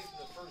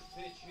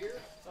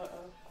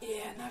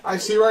 Yeah, I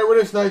see right where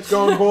this night's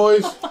going,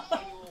 boys.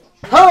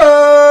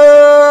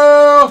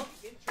 Hello!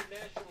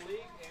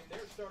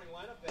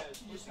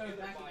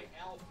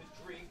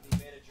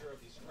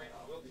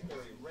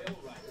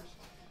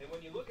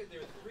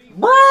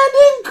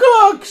 Brandon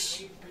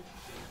Cooks!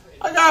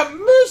 I got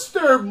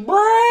Mr.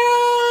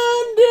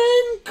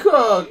 Brandon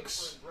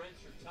Cooks.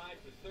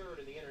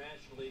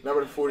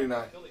 Number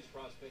 49.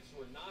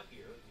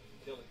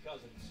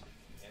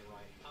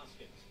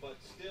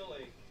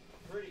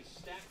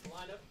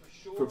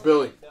 For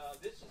Billy.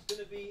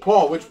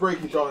 Paul, which break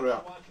are you talking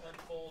about?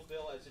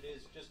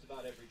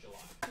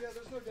 Yeah,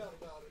 there's no doubt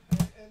about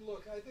it. And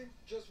look, I think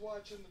just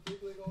watching the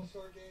Big League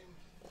All-Star game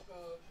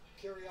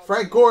carry out...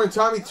 Frank Gore and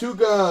Tommy Two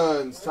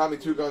Guns. Tommy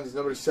Two Guns is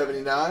number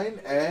 79,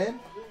 and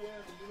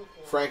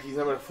Frankie's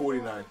number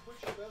 49.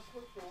 Put your best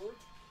foot forward,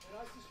 and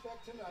I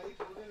suspect tonight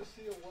we're going to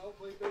see a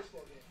well-played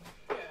baseball game.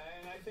 Yeah,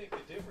 and I think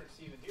the difference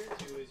even here,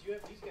 too, is you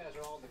have these guys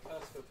are all on the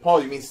cusp of...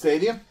 Paul, you mean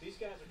stadium? These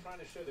guys are trying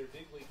to show their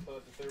big league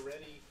clubs that they're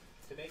ready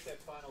to make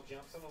that final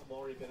jump. Some of them have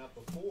already been up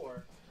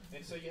before, and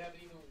so you have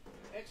even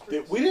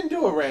extra... We didn't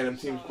do a random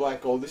teams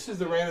black gold. This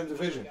is the random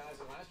division. Guys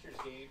in last year's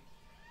game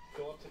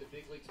go up to the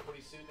big leagues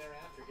pretty soon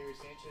thereafter. Gary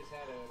Sanchez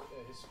had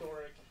a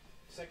historic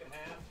second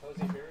half.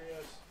 Jose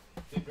Berrios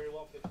did very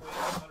well for the Twins.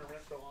 Hunter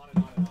Renfroe, on and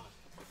on and on.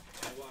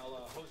 And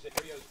while Jose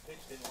Berrios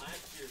pitched in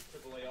last year's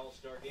AAA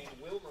All-Star game,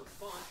 Wilmer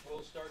Font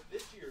will start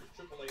this year's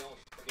AAA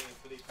All-Star game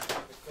for the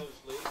Pacific Coast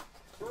League.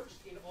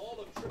 First in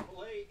all of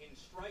AAA in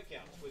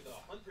strikeouts with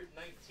 119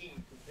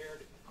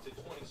 compared to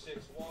 26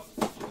 walks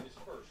in his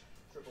first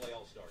AAA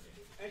All-Star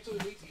game.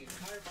 Actually leads the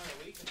entire minor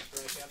league in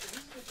strikeouts. And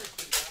he's an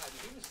interesting guy.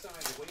 He was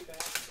signed way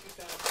back in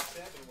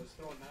 2007 and was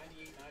throwing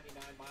 98,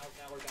 99 miles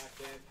an hour back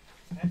then.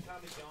 Had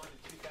Tommy John in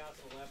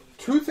 2011.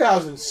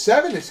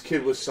 2007 this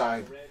kid was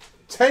signed.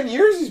 10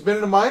 years he's been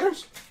in the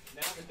minors?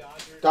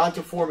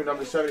 Donta Foreman,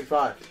 number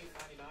 75.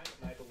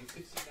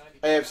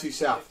 AFC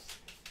South.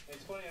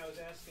 It's funny, I was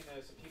asking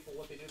some people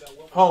what they knew about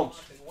Wilmer Holmes.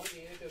 Font, and one of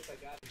the anecdotes I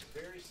got, he's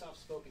very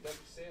soft-spoken,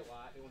 doesn't say a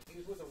lot, and when he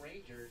was with the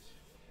Rangers,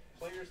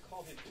 players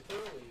called him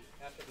Turley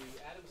after the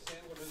Adam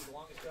Sandler movie, The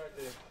Longest Yard,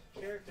 the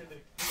character that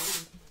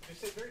they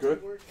said very good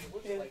words, and he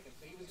looked like him,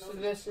 so he was known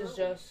So this is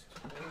just...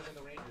 when he was in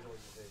the Rangers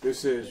organization.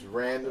 This is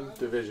random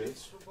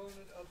divisions.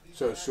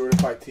 So sorted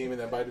by team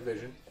and then by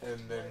division, and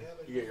then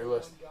you get your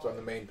list. It's on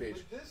the main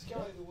page. This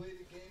guy, the way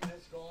the game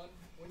has gone,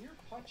 when you're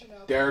punching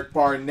out... Derek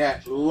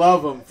Barnett,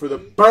 love him for the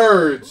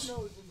Birds.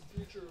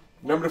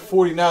 Number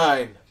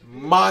 49,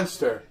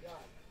 Monster.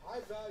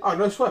 Oh,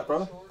 no sweat,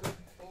 brother.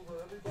 Over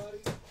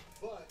everybody,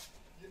 but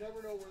you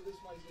never know where this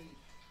might lead.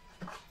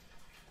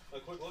 A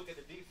quick look at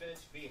the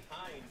defense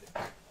behind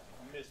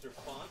Mr.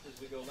 Font as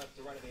we go left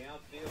to right of the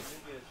outfield.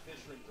 Nunez,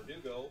 Fisher, and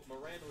Verdugo.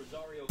 Miranda,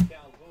 Rosario,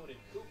 Calhoun, and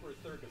Cooper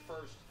third to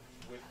first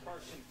with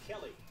Carson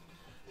Kelly.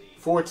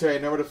 Forte,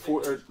 number to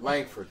 4,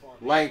 Langford.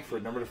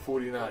 Langford, number to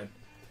 49.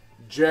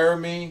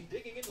 Jeremy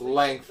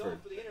Langford.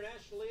 For the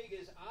International League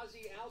is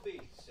Ozzie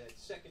Albies at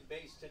second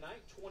base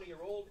tonight,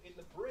 20-year-old in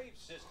the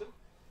Braves system.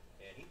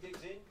 And he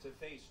digs in to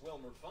face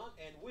Wilmer Font,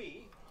 and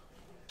we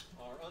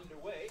are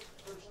underway.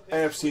 First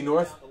NFC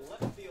North. down the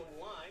left field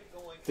line,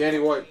 going Danny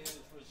White. is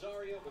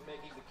Rosario, but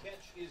making the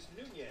catch is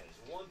Nunez.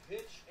 One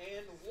pitch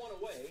and one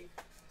away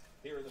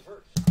here in the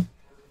first.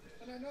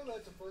 And I know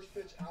that's a first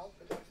pitch out,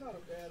 but that's not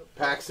a bad approach.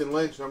 Paxton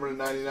Lynch, number to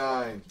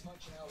 99.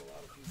 Punching out a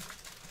lot of people.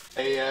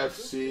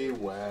 AFC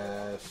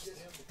West. Get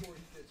him before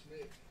he gets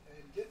me.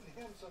 And getting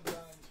him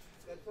sometimes,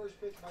 that first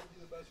pitch might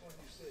be the best one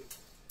you see.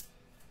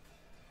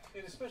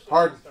 And especially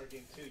Hard. in the start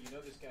game too, you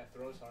know this guy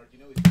throws hard. You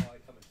know he's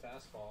probably coming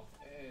fastball,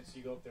 and so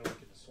you go up there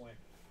looking to swing.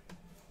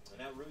 And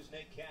now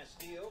Rusney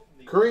Castillo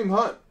from the Kareem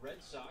Hunt,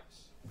 Red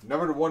Sox.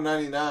 number to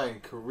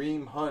 199.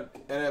 Kareem Hunt,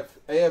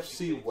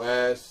 AFC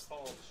West.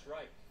 Called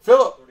strike.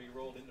 Phillip.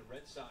 30-year-old in the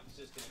Red Sox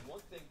system. And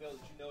one thing, Bill,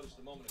 that you noticed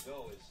a moment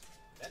ago is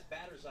that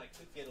batter's eye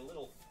could get a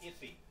little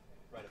iffy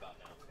right about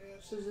now.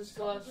 So is this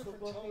the last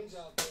football Tones piece?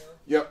 out there.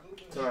 Yep, A little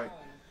bit sorry.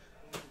 behind,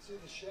 and you can see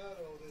the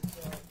shadow that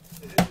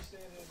the hitter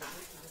standing in the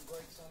pitcher's in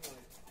bright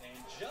sunlight. And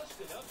just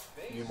enough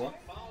space Need more?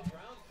 and foul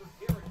ground for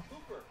Garrett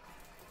Cooper.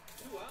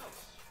 2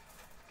 outs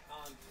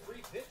on 3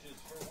 pitches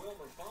for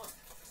Wilmer Font.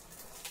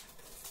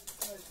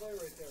 Nice play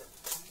right there.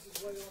 He's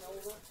just right on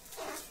over.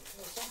 You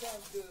know,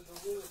 sometimes the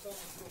rule of thumb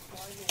is to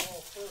find the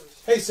ball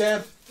first. Hey,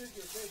 Sam. Take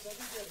your case. I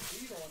think you had a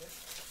beat on it.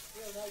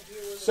 You had an idea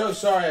where the So ball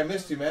sorry I was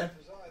missed you, man.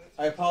 preside.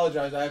 I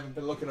apologize. I haven't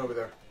been looking over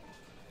there.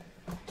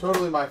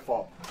 Totally my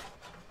fault.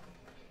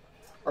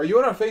 Are you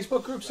in our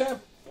Facebook group, Sam?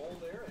 Ball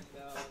there and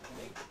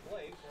make the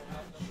play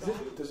for out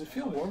number 2. Does it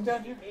feel warm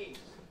down here? Hayes,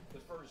 the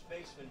first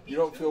baseman. You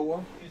don't feel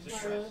warm? Is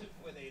aggressive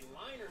with a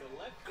liner to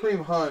left field.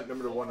 Kareem Hunt,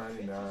 number to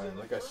 199.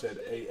 Like I said,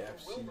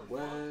 AFC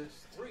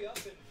West. 3 up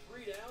and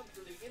 3 down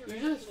for the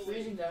You're just International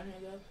freezing League. down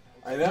here,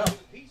 though. I know.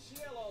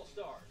 PCL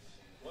All-Stars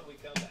when we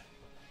come back.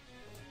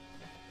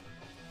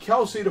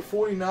 Kelsey to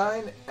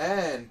 49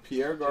 and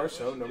Pierre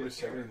Garcon, number to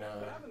 79.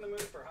 When I'm in the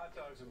mood for hot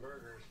dogs and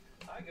burgers,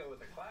 I go with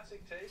the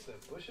classic taste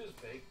of Bush's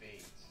baked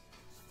beans.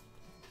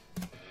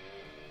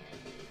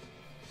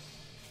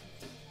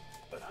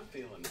 But I'm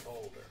feeling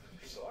bolder,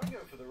 so I go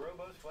for the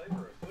robust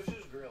flavor of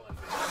Bush's grilling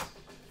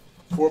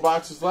beans. 4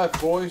 boxes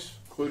left, boys,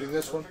 including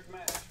this one. Perfect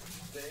match,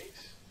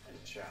 steaks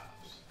and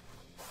chops.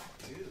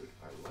 Dude,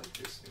 I like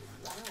this new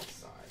wild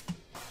side.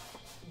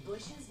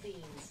 Bush's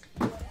beans.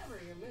 Whatever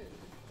your mood,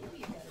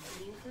 we've got a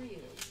bean for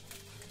you.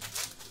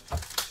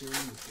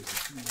 Sharon was given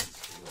 2 months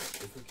to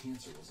live if her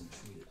cancer wasn't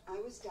treated. I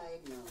was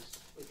diagnosed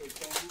with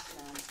advanced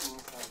non-small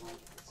cell lung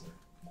cancer,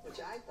 which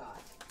I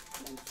thought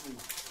meant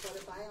peanuts.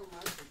 But a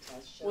biomarker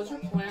test showed Was your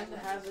I had plan to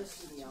have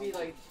this to be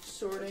like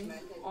sorting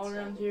all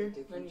around here?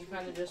 Then you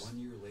kind of just 1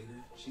 year later,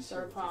 she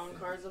start piling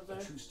cards up there?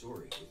 A true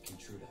story with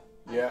Keytruda.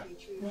 Yeah.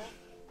 Keytruda,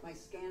 my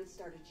scan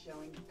started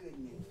showing good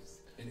news.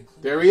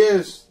 There he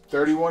is,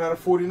 31 out of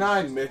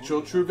 49,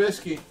 Mitchell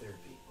Trubisky.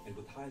 Therapy, and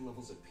with high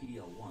levels of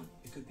PD-L1,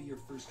 it could be your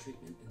first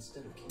treatment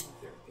instead of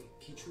chemotherapy.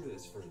 Keytruda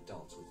is for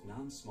adults with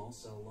non-small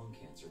cell lung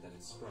cancer that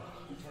has spread,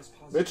 who test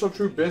positive. Mitchell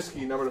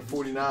Trubisky, number to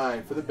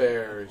 49 for the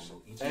Bears,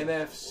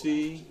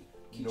 NFC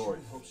North.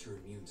 Keytruda helps your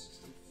immune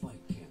system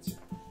fight cancer.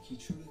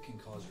 Keytruda can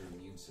cause your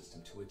immune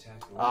system to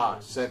attack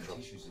Central.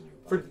 tissues in your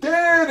body. For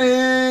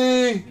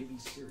Danny! It may be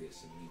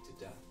serious and lead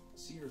to death.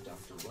 See your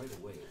doctor right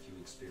away if you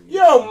experience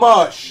Yo,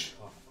 Mush!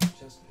 cough,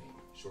 chest pain,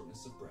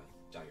 shortness of breath,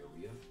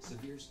 diarrhea,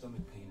 severe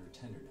stomach pain or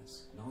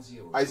tenderness,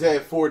 nausea or Isaiah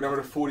Ford, number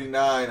to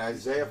 49.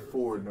 Isaiah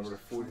Ford, number to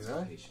 49.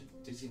 constipation,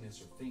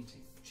 dizziness or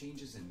fainting,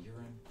 changes in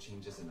urine,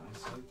 changes in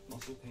eyesight,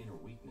 muscle pain or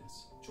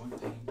weakness, joint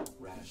pain,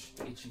 rash,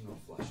 itching or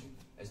flushing,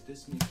 as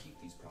this may keep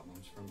these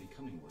problems from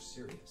becoming more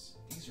serious.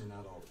 These are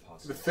not all the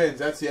possible. The Finns,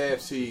 that's the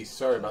AFC.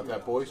 Sorry about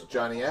that, boys.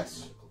 Johnny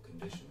S. Medical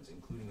conditions,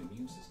 including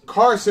immune system.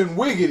 Carson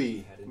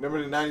Wiggity,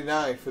 number to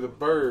 99 for the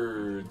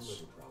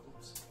Birds.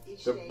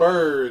 The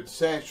Birds,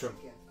 Sandstrom.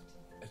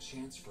 A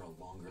chance for a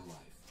longer life.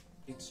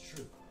 It's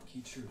true.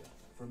 Keytruda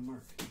from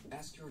Merck.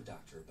 Ask your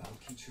doctor about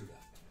Keytruda.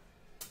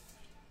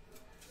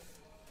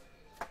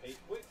 A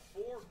quick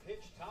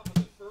 4-pitch top of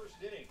the first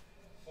inning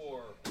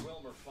for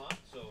Wilmer Font.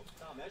 So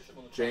Tom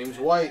Eshelman. James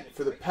White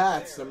for the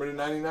Pats, number to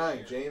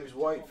 99. James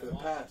White for the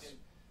Pats.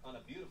 On a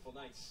beautiful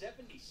night,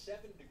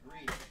 77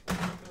 degrees for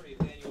the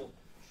 30th annual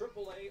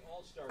AAA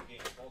All-Star Game.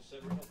 Paul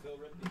Severino, Bill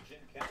Ripley, Jim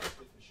Callis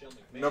with Michelle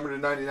McMahon. Number to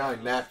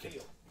 99, Napkin.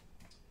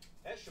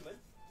 Eshelman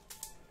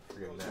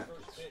Forget throws the Napkin.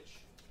 first pitch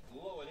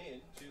low and in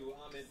to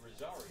Ahmed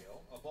Rosario.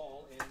 A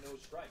ball and no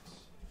strikes.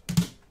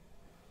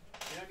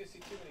 You're not going to see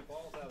too many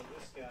balls out of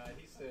this guy.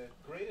 He's the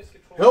greatest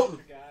control Hilton,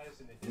 pitcher guys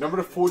in the history number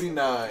to of the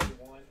 49.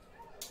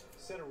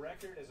 Set a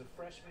record as a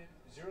freshman,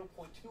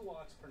 0.2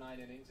 walks per 9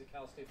 innings at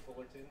Cal State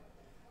Fullerton,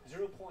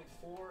 0.4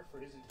 for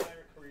his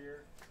entire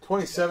career.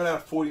 27 out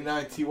of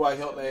 49, T.Y.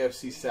 Hilton,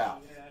 AFC South.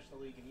 International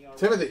League in ERA.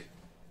 Timothy.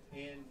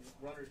 in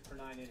runners per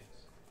 9 innings.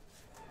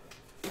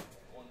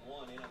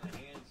 1-1 in on the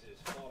hands is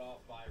fought off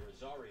by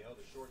Rosario,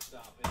 the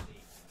shortstop in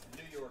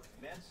the New York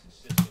Mets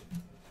system.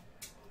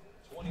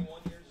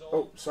 21 years old.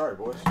 Oh, sorry,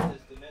 boys.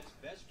 The Mets'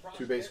 best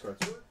 2 base cards.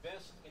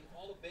 best in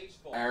all of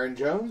baseball. Aaron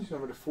Jones,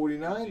 number to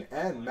 49,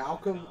 and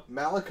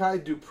Malachi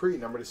Dupree,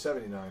 number to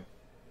 79. And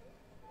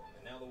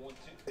now the 1-2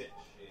 pitch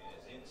is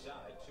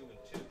inside,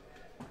 2-2.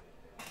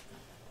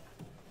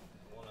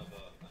 One of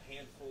a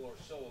handful or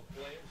so of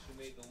players who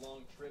made the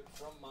long trip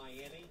from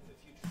Miami. The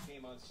Futures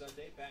game on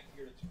Sunday, back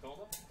here to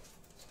Tacoma.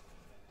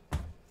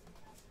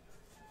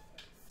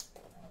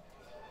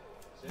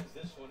 Sends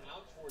this one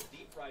out toward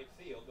deep right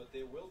field, but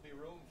there will be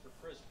room for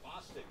Chris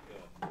Bostic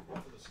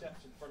for the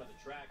steps in front of the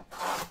track.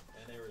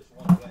 And there is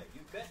one away.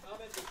 You bet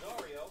Ahmed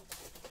Rosario.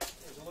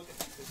 Here's a look at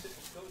the Pacific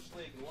Coast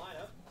League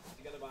lineup,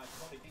 together by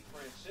Tony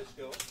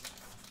DeFrancisco.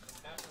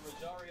 After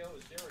Rosario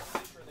is Derek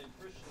Fisher and then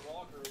Christian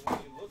Walker.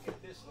 When you look at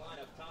this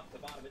lineup top to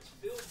bottom, it's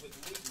filled with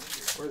league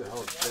leaders. Where the hell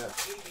is Jeff?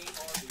 88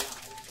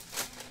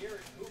 RBIs.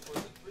 Garrett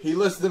Cooper, the He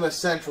listed them as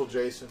central,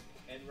 Jason.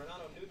 and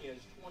Renato Nunez,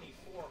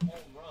 24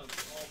 home runs,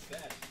 all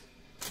best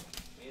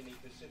in the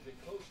Pacific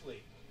Coast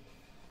League.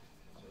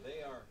 So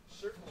they are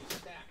certainly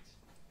stacked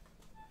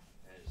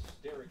as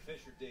Derek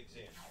Fisher digs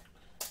in.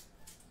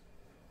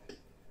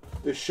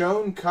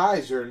 Deshaun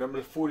Kaiser,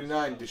 number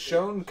 49.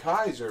 Deshaun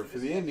Kaiser for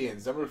the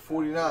Indians, number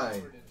 49. Homered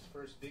in his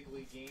first big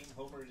league game,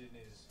 homered in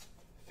his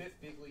 5th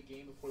big league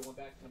game before he went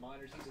back to the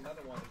minors. He's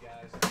another one of the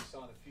guys that we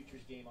saw in the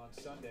Futures game on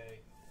Sunday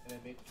and then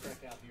made the trek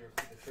out here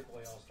for the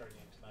AAA All-Star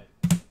game tonight.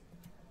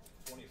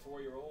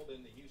 24-year-old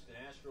in the Houston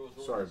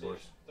Astros. Sorry,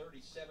 boys.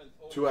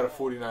 37th 2 out of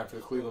 49 for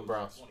the Cleveland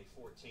Browns.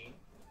 2014.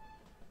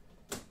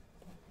 The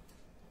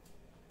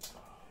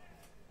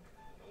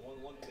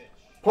 1-1 pitch.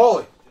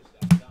 Paulie. Just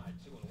outside,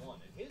 2-1.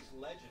 And his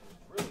legend was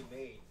really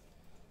made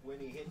when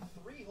he hit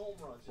 3 home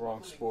runs, Wrong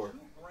including sport. 2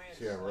 grand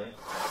Yeah, right.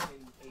 slams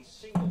in a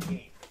single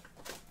game.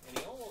 And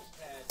he almost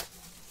had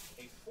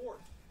a the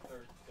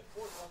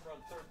fourth home run,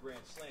 3rd grand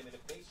slam, and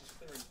a bases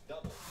clearing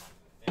double,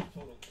 and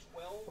total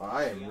 12. Wow,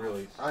 I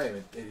am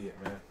an idiot,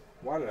 man.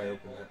 Why did I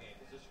open that?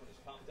 This one is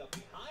popped up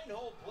behind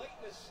hole plate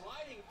and a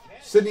sliding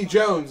catch. Sidney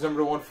Jones, number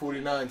to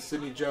 149.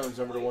 Sidney Jones,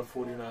 number to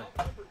 149.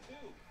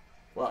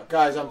 Well,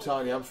 guys, I'm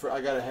telling you,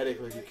 I got a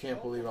headache like you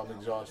can't believe. I'm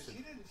exhausted.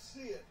 He didn't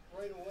see it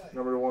right away.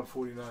 Number to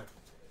 149.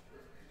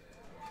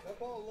 That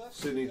ball left.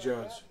 Sidney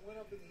Jones. Went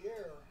up in the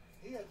air.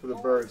 He had For the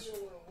no Birds. idea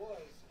where it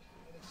was.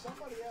 And if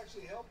somebody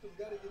actually helped him,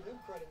 got to give him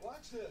credit.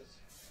 Watch this.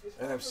 This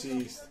NFC he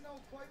East. doesn't know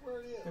quite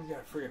where it is. I've got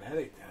a friggin'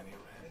 headache down here,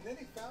 man. And then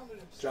he found it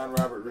himself. John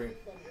Robert Reed.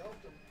 Everybody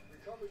helped him.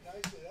 Recovered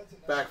nicely. That's a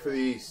nice Back for the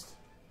East.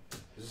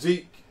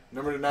 Zeke,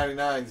 number to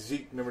 99.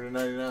 Zeke, number to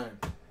 99.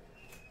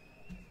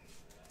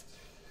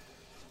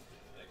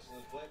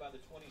 Excellent play by the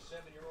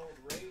 27-year-old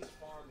Rays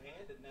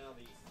farmhand, and now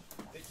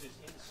the pitch is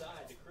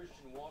inside to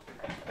Christian Walker.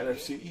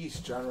 NFC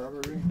East, John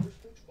Robert Reed.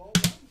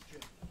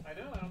 I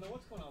don't know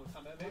what's going on with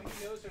Tom. Maybe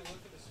he knows they're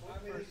looking to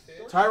swing first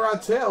pitch.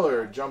 Tyrod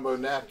Taylor, jumbo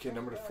napkin,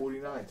 number to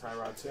 49.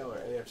 Tyrod Taylor,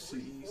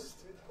 AFC East.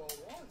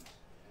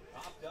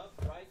 Popped up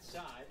right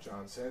side.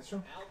 John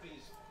Sandstrom.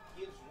 Albies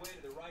gives way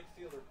to the right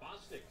fielder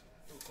Bostic,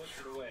 who puts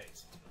it away.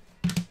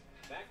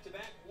 Back to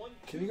back, 1.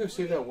 Can you go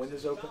see if that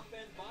window's open?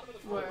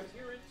 Where?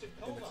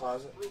 In the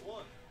closet?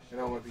 I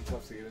know it might be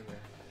tough to get in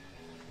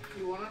there.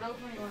 You want it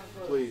open or you want it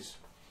closed? Please.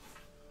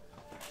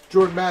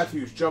 Jordan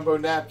Matthews, jumbo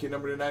napkin,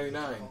 number to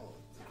 99.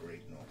 The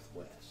Great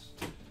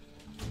Northwest.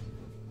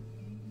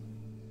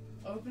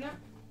 Open it?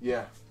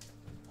 Yeah.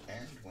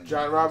 And when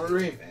John you Robert take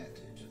Reed.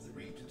 advantage of the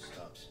region's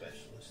top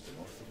specialists in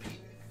orthopedic,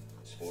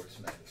 sports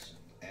medicine,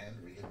 and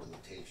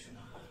rehabilitation,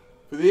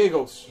 For the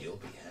Eagles. you'll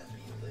be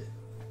happy you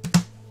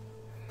live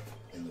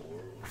in the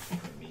world's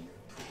premier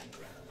proving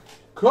ground.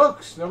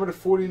 Cooks, number to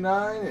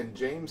 49, and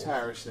James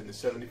Harrison to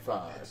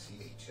 75.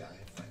 CHI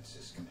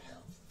Franciscan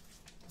Health.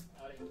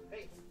 Howdy.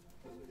 Hey.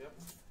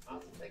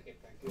 Awesome. Thank you.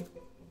 Thank you.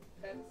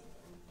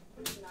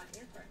 That's not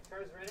your car.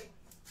 Car's ready?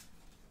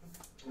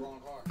 Wrong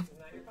car. Isn't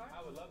that your car?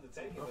 I would love to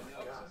take it, but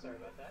no. God. So sorry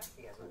about that.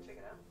 You guys want to check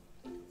it out?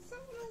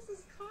 Someone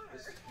else's car.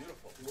 This is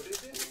beautiful. What is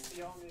it? It's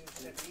the all-new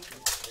Chevy.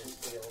 It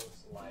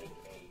feels like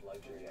a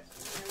luxury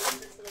SUV. I love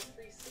this little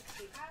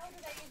 360. How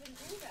did I even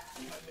do that?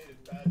 I made a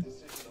bad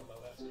decision on my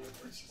last year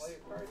purchase. Play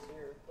your cards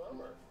here.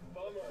 Bummer.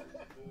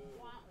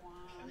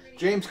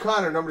 James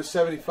Conner, number to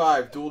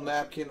 75. Dual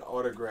napkin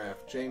autograph.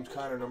 James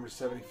Conner, number to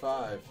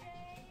 75.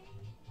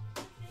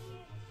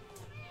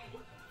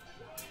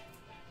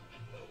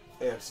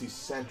 AFC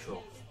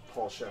Central,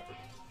 Paul Shepard.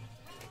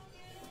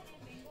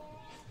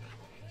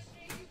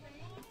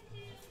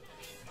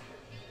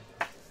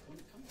 When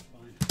it comes to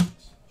buying a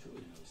house,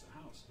 Julie knows the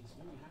house is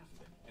only half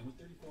of it. And with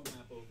 34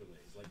 map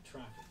overlays like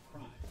traffic,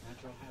 crime,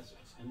 natural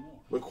hazards, and more.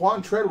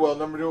 Laquan Treadwell,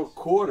 number to a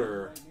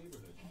quarter. Right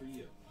neighborhood for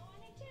you.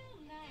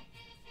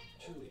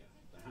 Julia,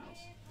 the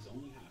house is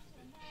only half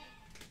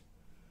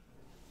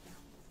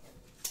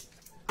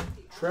of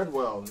it.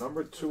 Treadwell,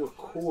 number to a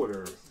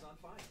quarter.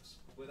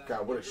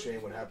 God, what a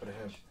shame what happened to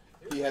him.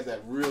 He had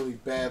that really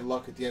bad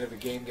luck at the end of a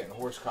game getting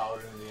horse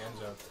collared into the end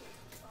zone.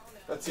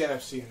 That's the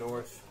NFC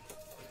North.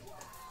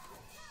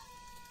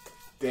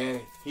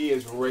 Danny, he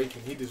is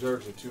raking. He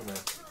deserves it too, man.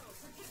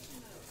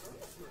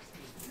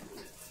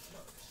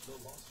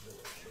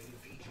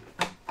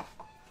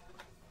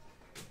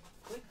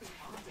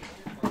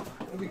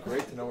 It'd be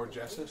great to know where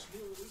Jess is.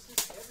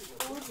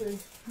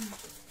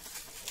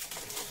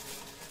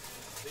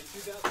 The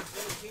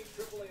 2017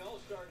 AAA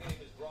All-Star Game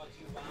is brought to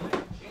you by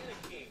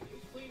Janet King.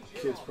 Who's cleaned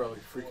your Kid's office? probably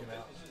freaking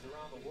out. Businesses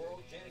around the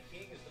world, Janet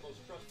King is the most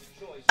trusted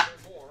choice.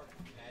 Learn more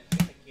at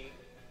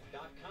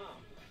janetking.com.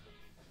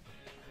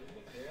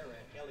 Look there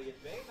at Elliott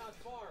Bay, not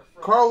far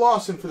from Carl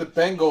Lawson for the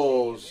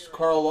Bengals.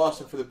 Carl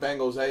Lawson for the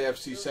Bengals.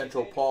 AFC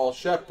Central. Paul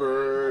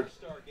Shepard.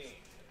 All-Star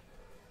Game.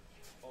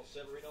 Paul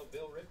Severino,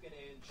 Bill Ripken,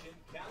 and Jim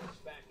Callis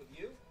back with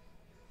you.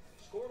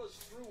 Scoreless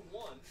through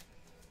one.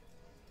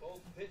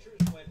 Both pitchers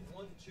went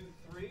 1, 2,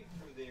 3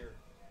 through their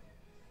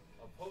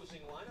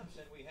opposing lineups,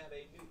 and we have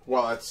a new.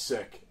 Wow, that's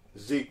sick.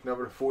 Zeke,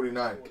 number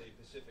 49.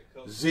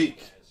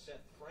 Zeke.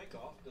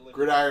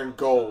 Gridiron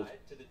Gold.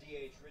 To the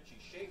DH Richie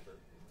Schaefer.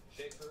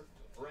 Schaefer,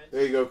 Brent,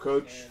 There you go,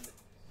 Coach. and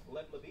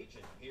Led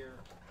Levichen here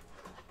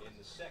in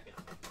the second.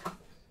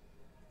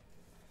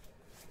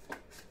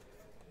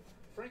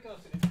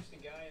 Frankoff's an interesting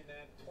guy in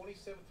that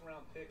 27th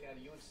round pick out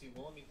of UNC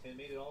Wilmington,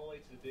 made it all the way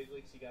to the big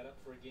leagues. He got up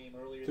for a game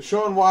earlier.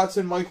 Deshaun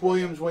Watson, Mike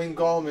Williams, Wayne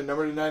Gallman,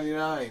 number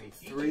 99.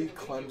 3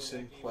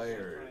 Clemson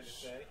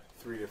players.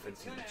 3 different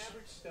It's kind teams. of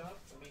average stuff.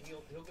 I mean,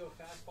 he'll go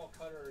fastball,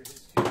 cutter, or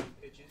his 2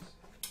 pitches.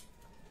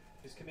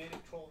 His command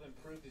and control have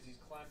improved as he's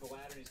climbed the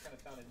ladder, and he's kind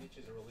of found a niche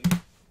as a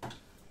reliever.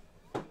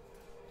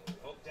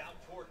 Poked out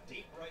toward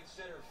deep right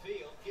center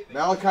field. Giving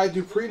Malachi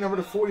Dupree,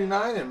 number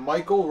 49, and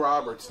Michael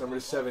Roberts, number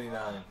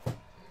 79.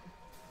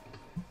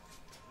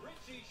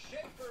 Richie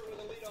Schaefer with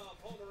a leadoff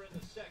homer in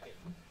the second.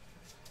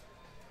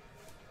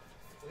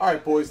 All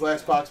right, boys,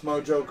 last box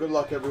mojo. Good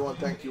luck, everyone.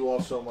 Thank you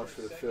all so much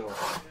for the fill. That's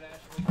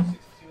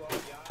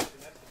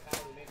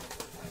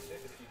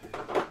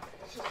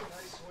just a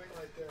nice swing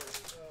right there.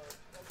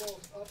 That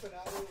ball's up and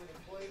out over the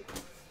plate.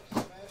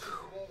 Smashes the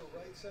ball to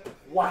right center field.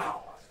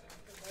 Wow.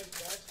 A nice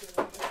backspin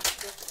on that.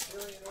 Just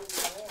carrying over the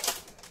ball.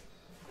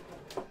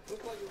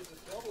 Looked like it was a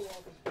double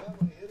off his bat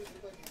when he hit it.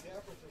 Looked like a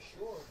gapper for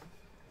sure.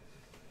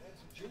 Had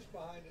some juice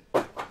behind it.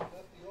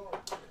 Left the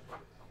yard.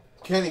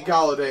 Kenny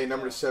Galladay,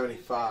 number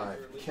 75.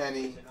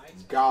 Kenny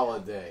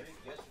Galladay,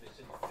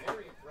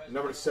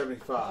 number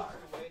 75.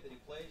 The way that he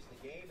plays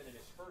the game, and in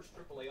his first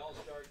AAA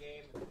All-Star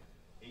game,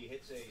 he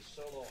hits a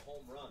solo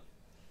home run.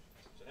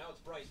 So now it's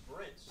Bryce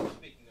Brent,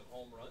 speaking of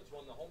home runs,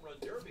 won the home run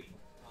derby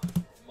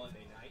on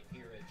Monday night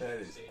here at That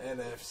is Stadium.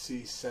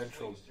 NFC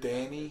Central,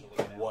 Danny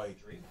White.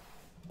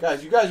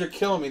 Guys, you guys are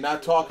killing me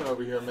not talking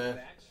over here,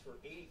 man.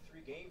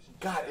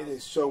 God, it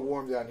is so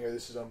warm down here.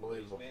 This is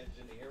unbelievable.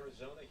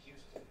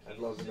 I'd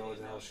love to know what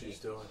the hell she's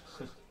doing.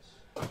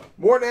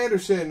 Morton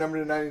Anderson,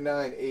 number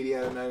 99, 80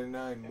 out of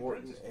 99.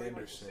 Morton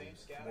Anderson.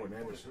 Morton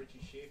Anderson. Richie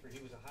Schaefer, he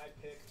was a high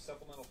pick,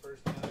 supplemental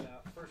first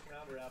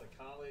rounder out of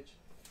college.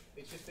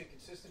 It's just been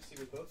consistency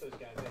with both those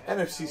guys. They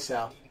have NFC the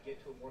South. need to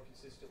get to it more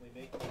consistently,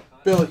 making the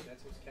contact. Billy.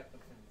 That's what's kept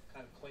them from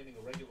kind of claiming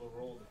a regular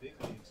role in the big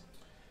leagues.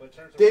 But in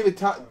terms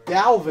of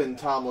Dalvin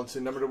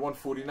Tomlinson, number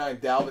 149.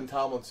 Dalvin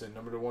Tomlinson,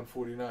 number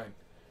 149.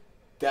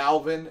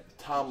 Dalvin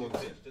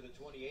Tomlinson. To the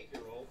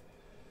 28-year-old.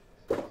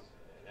 And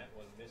that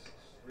one misses.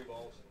 3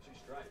 balls and 2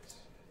 strikes.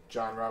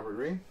 John Robert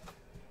Reed.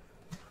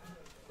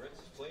 Brent's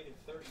has played in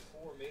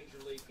 34 Major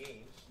League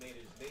games. Made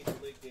his Major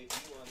League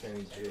debut on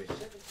Kenny September G.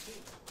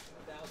 17,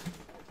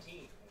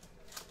 2014.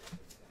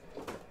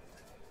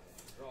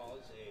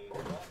 Draws a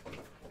walk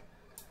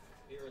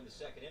here in the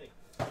second inning.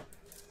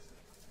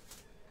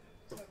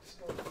 That's the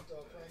start that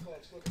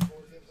Frankoff's looking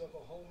for. Gives up a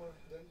homer,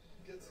 then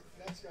gets the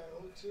next guy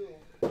 0-2.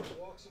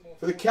 Walks him off.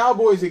 For the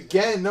Cowboys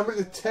again,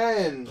 number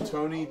 10,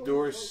 Tony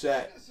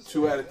Dorsett,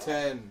 2 out of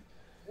 10.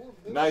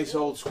 Nice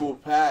old school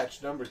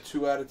patch, number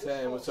 2 out of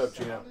 10. What's up,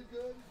 Gino?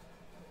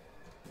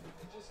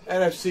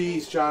 NFC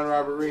East, John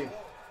Robert Reed.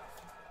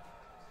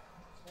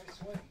 Nice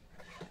swing.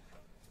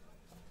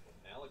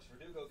 Alex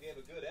Verdugo gave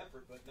a good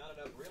effort, but not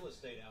enough real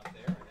estate out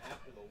there. And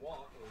after the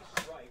walk,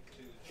 a strike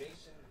to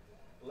Jason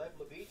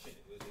Lev-Levichen,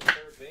 who is at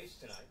third base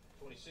tonight,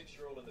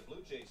 26-year-old in the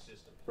Blue Jays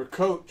system. For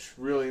Coach,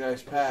 really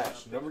nice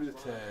patch, number 10.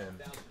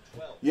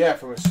 Yeah,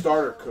 from a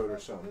starter code or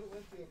something.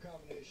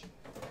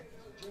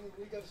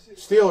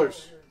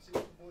 Steelers,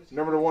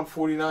 number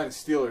 149,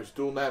 Steelers,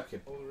 dual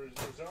napkin.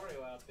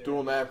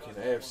 Dual napkin,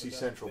 AFC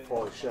Central,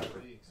 Paulie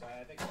Shepard.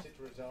 I think it's to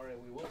Rosario.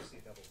 We will see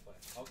a double play.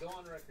 I'll go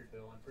on record,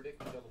 Bill, and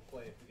predict a double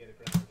play if we get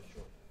a ground to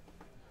short.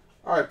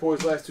 All right,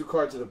 boys, last 2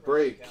 cards of the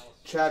break.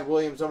 Chad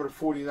Williams, number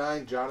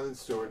 49, Jonathan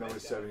Stewart, number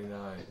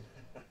 79.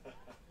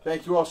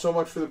 Thank you all so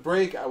much for the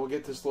break. I will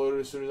get this loaded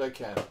as soon as I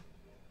can.